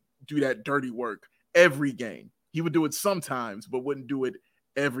didn't do that dirty work every game. He would do it sometimes, but wouldn't do it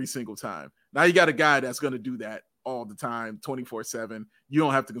every single time. Now you got a guy that's going to do that all the time, 24/7. You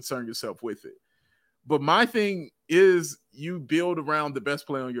don't have to concern yourself with it. But my thing is, you build around the best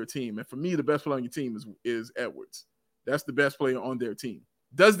player on your team. And for me, the best player on your team is Edwards. That's the best player on their team.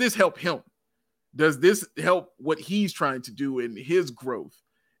 Does this help him? Does this help what he's trying to do in his growth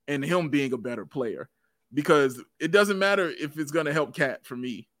and him being a better player? Because it doesn't matter if it's going to help Cat for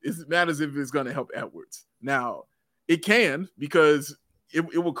me. It matters if it's going to help Edwards. Now, it can, because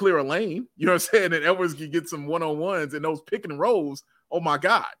it will clear a lane. You know what I'm saying? And Edwards can get some one-on-ones and those pick and rolls. Oh, my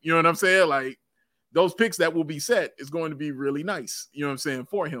God. You know what I'm saying? Like, those picks that will be set is going to be really nice, you know what I'm saying,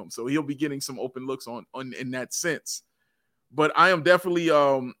 for him. So he'll be getting some open looks on in that sense. But I am definitely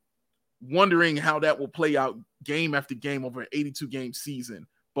wondering how that will play out game after game over an 82-game season,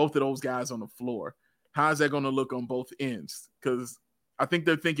 both of those guys on the floor. How is that going to look on both ends? Because I think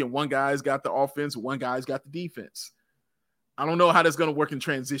they're thinking one guy's got the offense, one guy's got the defense. I don't know how that's going to work in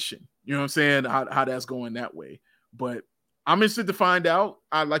transition. You know what I'm saying? How that's going that way. But I'm interested to find out.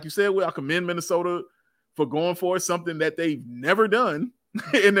 Like you said, I commend Minnesota for going for it. Something that they've never done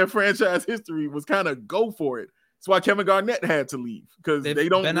in their franchise history was kind of go for it. That's why Kevin Garnett had to leave, because they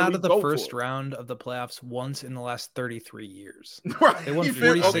don't been really out of the go first for it. round of the playoffs once in the last 33 years. Right. They won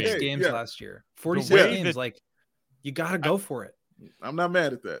 46 games last year. 46 games. Like, you got to go for it. I'm not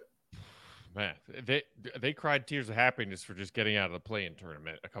mad at that. Man, they cried tears of happiness for just getting out of the play-in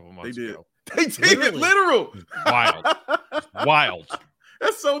tournament a couple months ago. They did. Literal. Wild.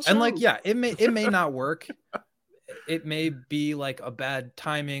 That's so true. And like, yeah, it may not work. It may be like a bad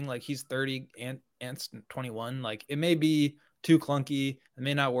timing. Like, he's 30 and Ant's 21. Like, it may be too clunky. It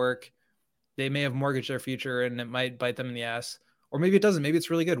may not work. They may have mortgaged their future, and it might bite them in the ass. Or maybe it doesn't. Maybe it's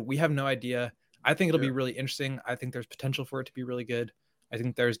really good. We have no idea. I think it'll be really interesting. I think there's potential for it to be really good. I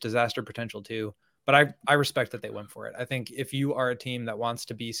think there's disaster potential too, but I respect that they went for it. I think if you are a team that wants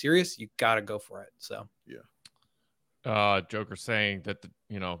to be serious, you got to go for it. So, Joker saying that,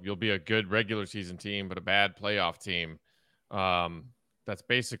 you'll be a good regular season team, but a bad playoff team. That's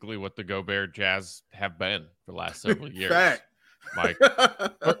basically what the Gobert Jazz have been for the last several years. Fact. Mike,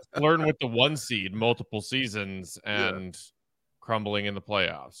 learn with the 1 seed multiple seasons and crumbling in the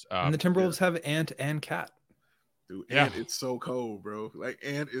playoffs. And the Timberwolves have Ant and Cat. Dude, Ant is so cold, bro. Like,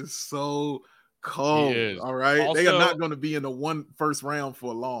 Ant is so cold. All right. Also, they are not going to be in the first round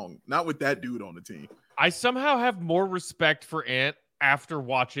for long. Not with that dude on the team. I somehow have more respect for Ant after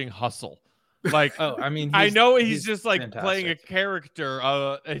watching Hustle. Like, I know he's just like fantastic. Playing a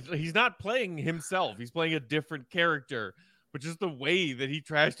character. He's not playing himself. He's playing a different character. But just the way that he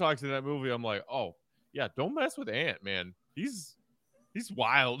trash talks in that movie, I'm like, oh yeah, don't mess with Ant, man. He's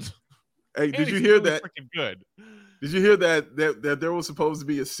wild. Hey, And did you he's hear really that? freaking good. Did you hear that there was supposed to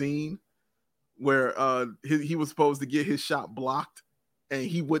be a scene where he was supposed to get his shot blocked and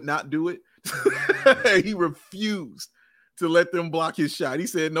he would not do it? He refused to let them block his shot. He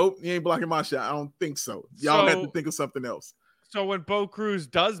said, "Nope, you ain't blocking my shot. I don't think so. Y'all have to think of something else." So when Bo Cruz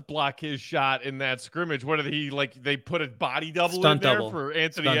does block his shot in that scrimmage, what are they put a body double Stunt in there double. for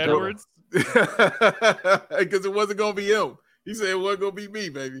Anthony Stunt Edwards? Because it wasn't gonna be him. He said it wasn't gonna be me,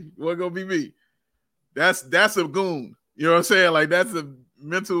 baby. It wasn't gonna be me. That's a goon. You know what I'm saying? Like, that's a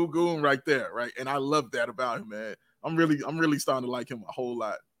mental goon right there, right? And I love that about him, man. I'm really starting to like him a whole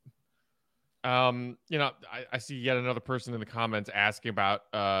lot. I see yet another person in the comments asking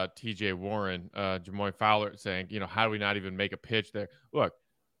about TJ Warren, Jamoy Fowler, saying, how do we not even make a pitch there? Look,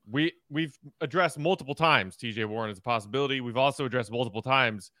 we've addressed multiple times TJ Warren is a possibility. We've also addressed multiple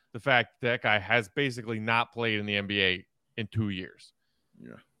times the fact that guy has basically not played in the NBA in 2 years.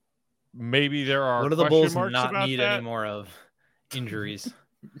 Yeah. Maybe there are what do the question Bulls marks not about need that? any more of? Injuries.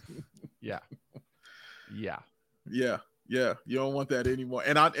 Yeah. You don't want that anymore.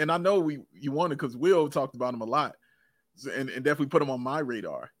 And I know you want it because Will talked about him a lot, and definitely put him on my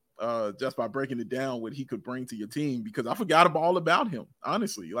radar. Just by breaking it down, what he could bring to your team, because I forgot all about him.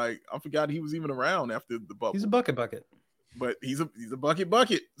 Honestly, like, I forgot he was even around after the bubble. He's a bucket. But he's a bucket.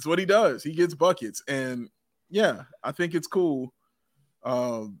 That's what he does. He gets buckets, and yeah, I think it's cool.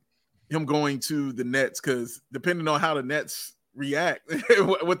 Him going to the Nets, because depending on how the Nets react,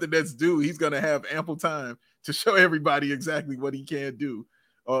 what the Nets do, he's going to have ample time to show everybody exactly what he can do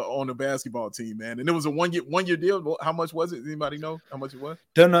on a basketball team, man. And it was a one year deal. How much was it? Does anybody know how much it was?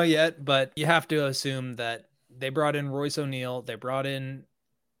 Don't know yet, but you have to assume that they brought in Royce O'Neal, they brought in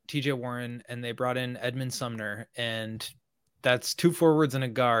TJ Warren, and they brought in Edmund Sumner, and that's 2 forwards and a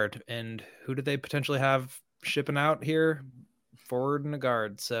guard. And who did they potentially have shipping out here? Forward and a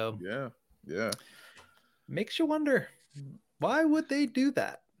guard. So yeah, makes you wonder, why would they do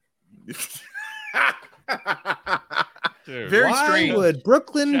that? Dude, very why strange. would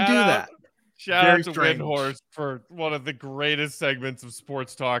Brooklyn do that? Shout Very out to strange. Windhorst for one of the greatest segments of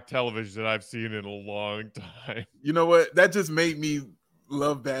sports talk television that I've seen in a long time. You know what? That just made me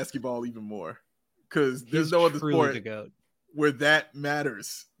love basketball even more, because there's no other sport where that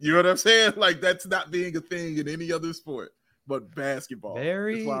matters. You know what I'm saying? Like, that's not being a thing in any other sport but basketball.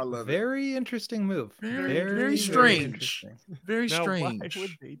 That's why I love very interesting move. Very strange. Very now, strange. why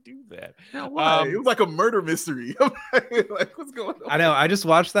would they do that? Now, why? It was like a murder mystery. Like, what's going on? I know. I just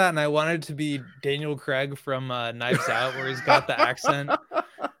watched that and I wanted to be Daniel Craig from Knives Out, where he's got the accent.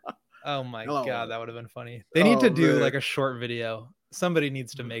 Oh my God, that would have been funny. They need to do like a short video. Somebody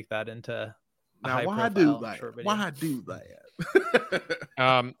needs to make that into now. Why do that?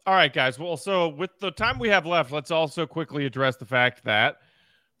 All right, guys. Well, so with the time we have left, let's also quickly address the fact that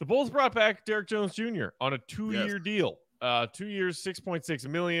the Bulls brought back Derrick Jones Jr. on a 2-year deal, 2 years, $6.6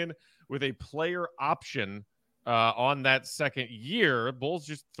 million, with a player option on that second year. Bulls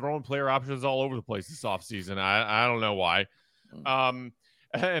just throwing player options all over the place this offseason. I don't know why.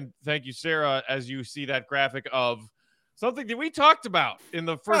 And thank you, Sarah, as you see that graphic of something that we talked about in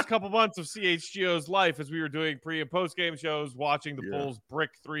the first couple months of CHGO's life as we were doing pre- and post-game shows, watching the Bulls brick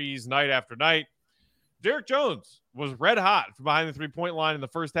threes night after night. Derrick Jones was red hot from behind the three-point line in the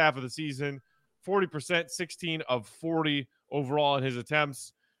first half of the season, 40%, 16 of 40 overall in his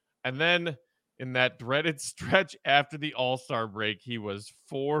attempts. And then in that dreaded stretch after the All-Star break, he was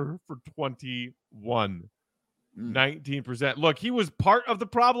 4 for 21, 19%. Look, he was part of the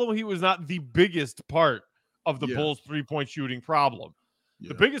problem. He was not the biggest part of the Bulls three-point shooting problem.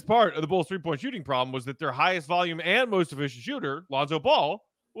 The biggest part of the Bulls three-point shooting problem was that their highest volume and most efficient shooter, Lonzo Ball,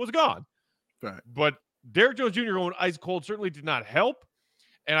 was gone. Right. But Derrick Jones Jr. going ice cold certainly did not help.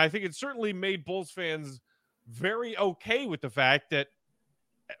 And I think it certainly made Bulls fans very okay with the fact that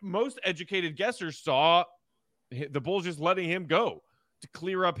most educated guessers saw the Bulls just letting him go to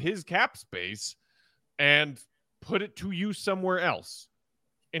clear up his cap space and put it to use somewhere else.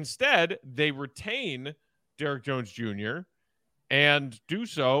 Instead, they retain Derrick Jones Jr. and do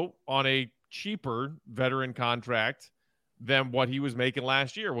so on a cheaper veteran contract than what he was making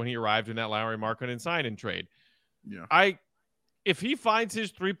last year when he arrived in that Lowry Markkanen sign-in trade. Yeah. If he finds his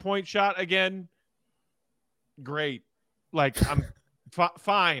three-point shot again, great. Like, I'm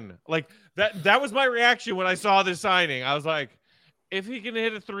fine. Like, that was my reaction when I saw this signing. I was like, if he can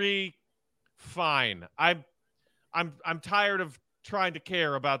hit a three, fine. I'm tired of trying to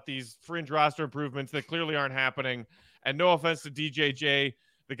care about these fringe roster improvements that clearly aren't happening. And no offense to DJJ,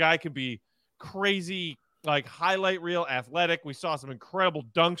 the guy can be crazy, like highlight reel athletic. We saw some incredible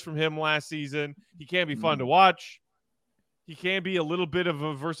dunks from him last season. He can be fun to watch. He can be a little bit of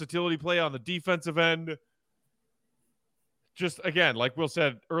a versatility play on the defensive end. Just, again, like Will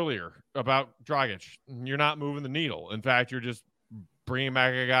said earlier about Dragic, you're not moving the needle. In fact, you're just bringing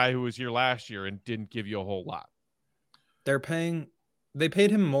back a guy who was here last year and didn't give you a whole lot. They paid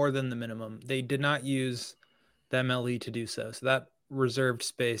him more than the minimum. They did not use the MLE to do so. So that reserved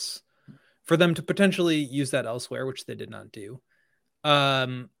space for them to potentially use that elsewhere, which they did not do.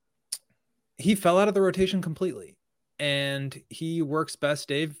 He fell out of the rotation completely. And he works best,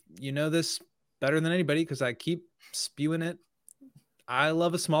 Dave. You know this better than anybody because I keep spewing it. I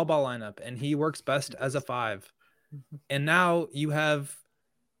love a small ball lineup, and he works best as a 5. And now you have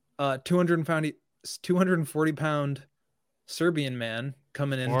a 240-pound Serbian man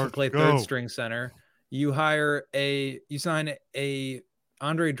coming in to play third string center. You sign a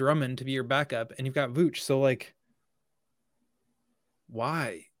Andre Drummond to be your backup, and you've got Vooch. So, like,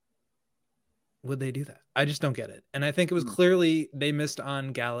 why would they do that? I just don't get it. And I think it was clearly they missed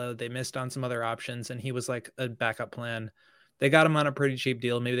on Gallo. They missed on some other options, and he was like a backup plan. They got him on a pretty cheap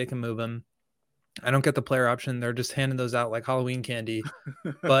deal. Maybe they can move him. I don't get the player option. They're just handing those out like Halloween candy.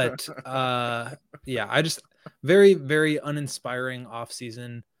 But yeah, I just very, very uninspiring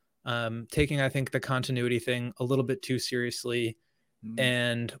offseason. Taking, I think, the continuity thing a little bit too seriously.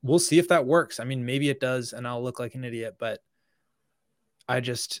 And we'll see if that works. I mean, maybe it does, and I'll look like an idiot, but I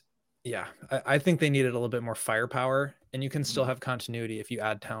think they needed a little bit more firepower, and you can still have continuity if you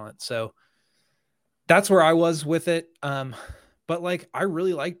add talent. So that's where I was with it. But like, I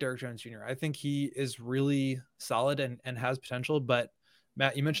really like Derrick Jones Jr. I think he is really solid and has potential. But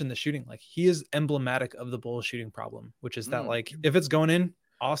Matt, you mentioned the shooting. Like, he is emblematic of the Bulls shooting problem, which is that like, if it's going in,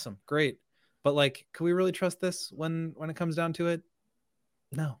 awesome, great. But like, can we really trust this when it comes down to it?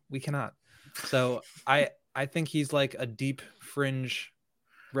 No, we cannot. So I think he's like a deep fringe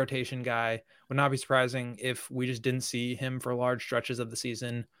rotation guy. Would not be surprising if we just didn't see him for large stretches of the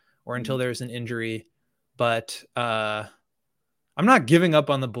season or until there's an injury. But I'm not giving up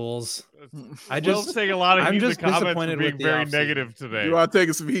on the Bulls. Will's taking a lot of heat in the comments for being very negative today. You are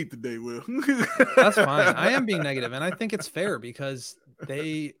taking some heat today, Will. That's fine. I am being negative, and I think it's fair because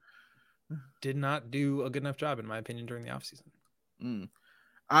they did not do a good enough job, in my opinion, during the offseason.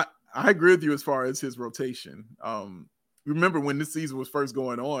 I agree with you as far as his rotation. Remember when this season was first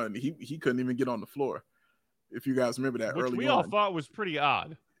going on, he couldn't even get on the floor. If you guys remember that, which we all thought was pretty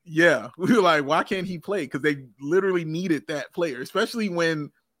odd. Yeah, we were like, why can't he play? Because they literally needed that player, especially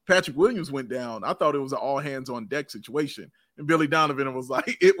when Patrick Williams went down. I thought it was an all hands on deck situation, and Billy Donovan was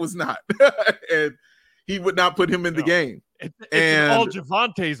like, it was not, and he would not put him in the game. It's an all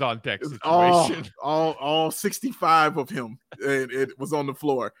Javante's on deck situation. All 65 of him, and it was on the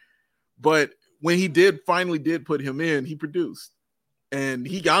floor. But when he finally did put him in, he produced, and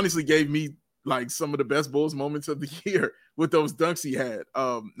he honestly gave me like some of the best Bulls moments of the year with those dunks he had.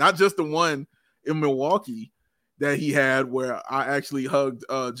 Not just the one in Milwaukee that he had where I actually hugged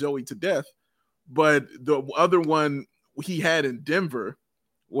Joey to death, but the other one he had in Denver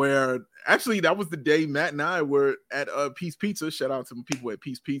where actually that was the day Matt and I were at Peace Pizza. Shout out to the people at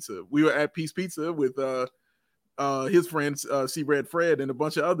Peace Pizza. We were at Peace Pizza with his friends, C-Red Fred and a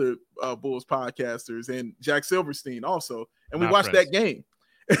bunch of other Bulls podcasters and Jack Silverstein also. And we watched that game.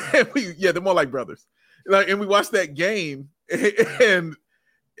 They're more like brothers. And we watched that game, and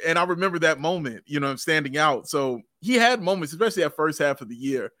I remember that moment, standing out. So he had moments, especially that first half of the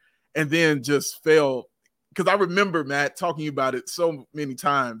year, and then just fell. Because I remember Matt talking about it so many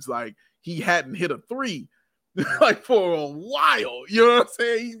times, like he hadn't hit a three like for a while. You know what I'm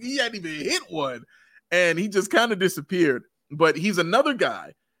saying? He hadn't even hit one, and he just kind of disappeared. But he's another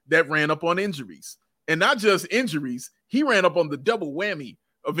guy that ran up on injuries, and not just injuries. He ran up on the double whammy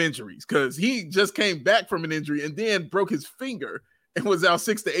of injuries because he just came back from an injury and then broke his finger and was out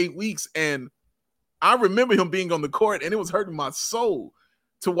 6 to 8 weeks. And I remember him being on the court, and it was hurting my soul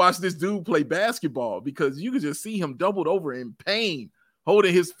to watch this dude play basketball because you could just see him doubled over in pain,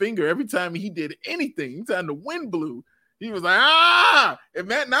 holding his finger every time he did anything. Anytime the wind blew, he was like, ah! And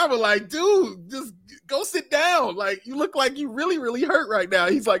Matt and I were like, dude, just go sit down. Like, you look like you really, really hurt right now.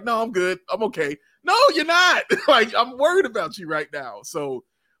 He's like, no, I'm good. I'm okay. No, you're not. Like, I'm worried about you right now. So,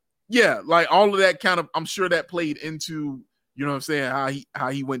 yeah, like all of that kind of, I'm sure that played into, you know what I'm saying, how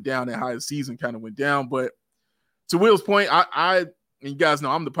he went down and how his season kind of went down. But to Will's point, I and you guys know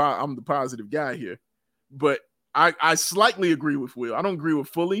I'm the positive guy here, but I slightly agree with Will. I don't agree with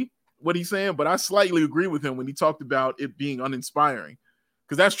fully what he's saying, but I slightly agree with him when he talked about it being uninspiring,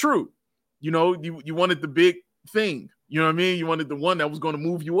 because that's true. You wanted the big thing. You know what I mean? You wanted the one that was going to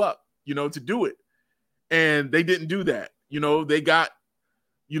move you up, to do it, and they didn't do that. They got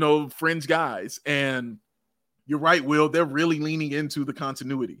fringe guys, and You're right, Will. They're really leaning into the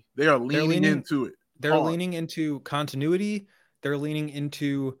continuity. They are leaning into it. They're leaning into continuity. They're leaning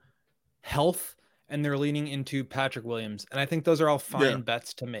into health, and they're leaning into Patrick Williams. And I think those are all fine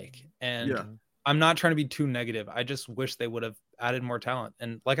bets to make. And I'm not trying to be too negative. I just wish they would have added more talent.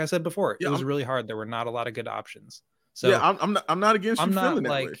 And like I said before, it was really hard. There were not a lot of good options. So I'm not against you feeling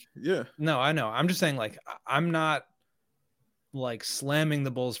that way. Yeah. No, I know. I'm just saying, like, I'm not like slamming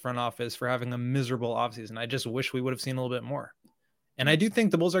the Bulls front office for having a miserable offseason. I just wish we would have seen a little bit more. And I do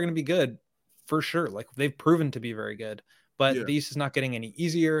think the Bulls are going to be good for sure. Like, they've proven to be very good, but the East is not getting any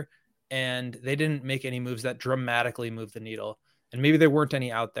easier. And they didn't make any moves that dramatically moved the needle. And maybe there weren't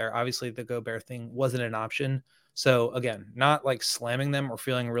any out there. Obviously, the Gobert thing wasn't an option. So again, not like slamming them or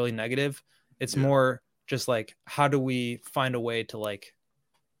feeling really negative. It's more just like, how do we find a way to like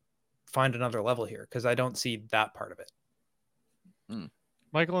find another level here? Because I don't see that part of it.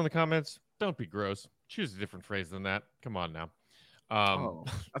 Michael in the comments, don't be gross. Choose a different phrase than that. Come on now.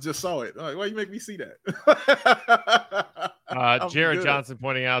 I just saw it. Why you make me see that? Jared Johnson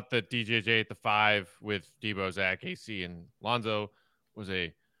pointing out that DJJ at the 5 with Debo, Zach, AC, and Lonzo was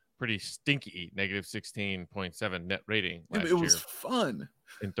a pretty stinky negative 16.7 net rating last year. It was fun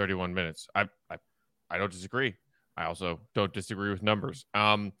in 31 minutes. I don't disagree. I also don't disagree with numbers.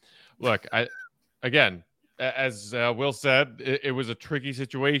 Look, again, as Will said, it was a tricky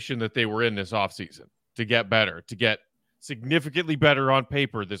situation that they were in this offseason to get better, to get significantly better on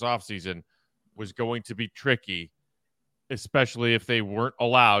paper. This offseason was going to be tricky, especially if they weren't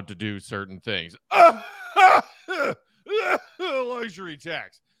allowed to do certain things. Luxury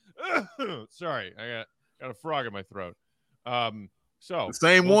tax. Sorry, I got a frog in my throat. So the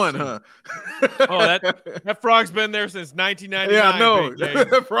same one, huh? Oh, that frog's been there since 1999. Yeah, I know.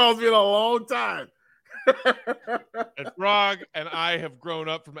 That frog's been a long time. And Frog and I have grown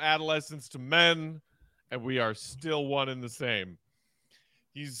up from adolescence to men, and we are still one and the same.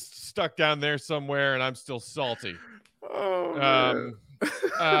 He's stuck down there somewhere, and I'm still salty. Oh,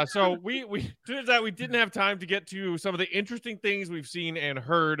 so we turns out we didn't have time to get to some of the interesting things we've seen and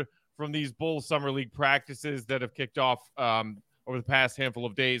heard from these Bulls Summer League practices that have kicked off over the past handful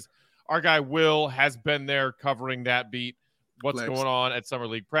of days. Our guy Will has been there covering that beat. What's going on at Summer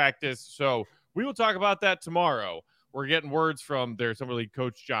League practice? So we will talk about that tomorrow. We're getting words from their Summer League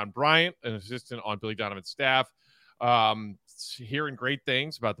coach, John Bryant, an assistant on Billy Donovan's staff. Hearing great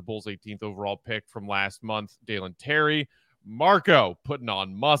things about the Bulls' 18th overall pick from last month, Dalen Terry. Marco putting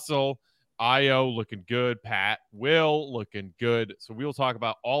on muscle. Io looking good. Pat Will looking good. So we'll talk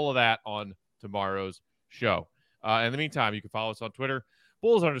about all of that on tomorrow's show. In the meantime, you can follow us on Twitter.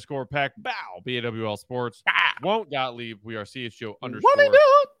 Bulls_Pack. Bow. BAWL Sports. Won't Gottlieb. We are CHGO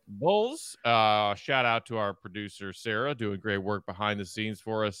 _Bulls. Shout out to our producer, Sarah, doing great work behind the scenes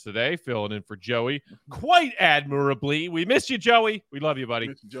for us today, filling in for Joey quite admirably. We miss you, Joey. We love you, buddy.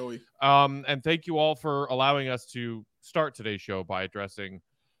 Miss you, Joey. And thank you all for allowing us to start today's show by addressing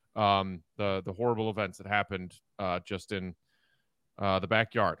the horrible events that happened just in the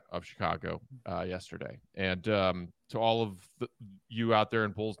backyard of Chicago yesterday. And to all of you out there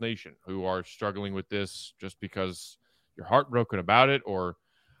in Bulls Nation who are struggling with this just because you're heartbroken about it, or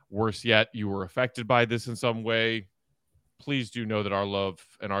worse yet, you were affected by this in some way, please do know that our love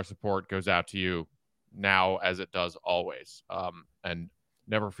and our support goes out to you now as it does always. And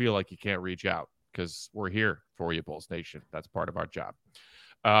never feel like you can't reach out, because we're here for you, Bulls Nation. That's part of our job.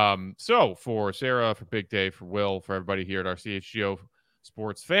 So for Sarah, for Big Dave, for Will, for everybody here at our CHGO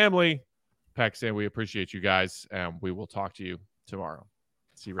Sports family, Paxton, we appreciate you guys, and we will talk to you tomorrow.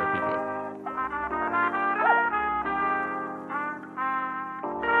 See you right, be good.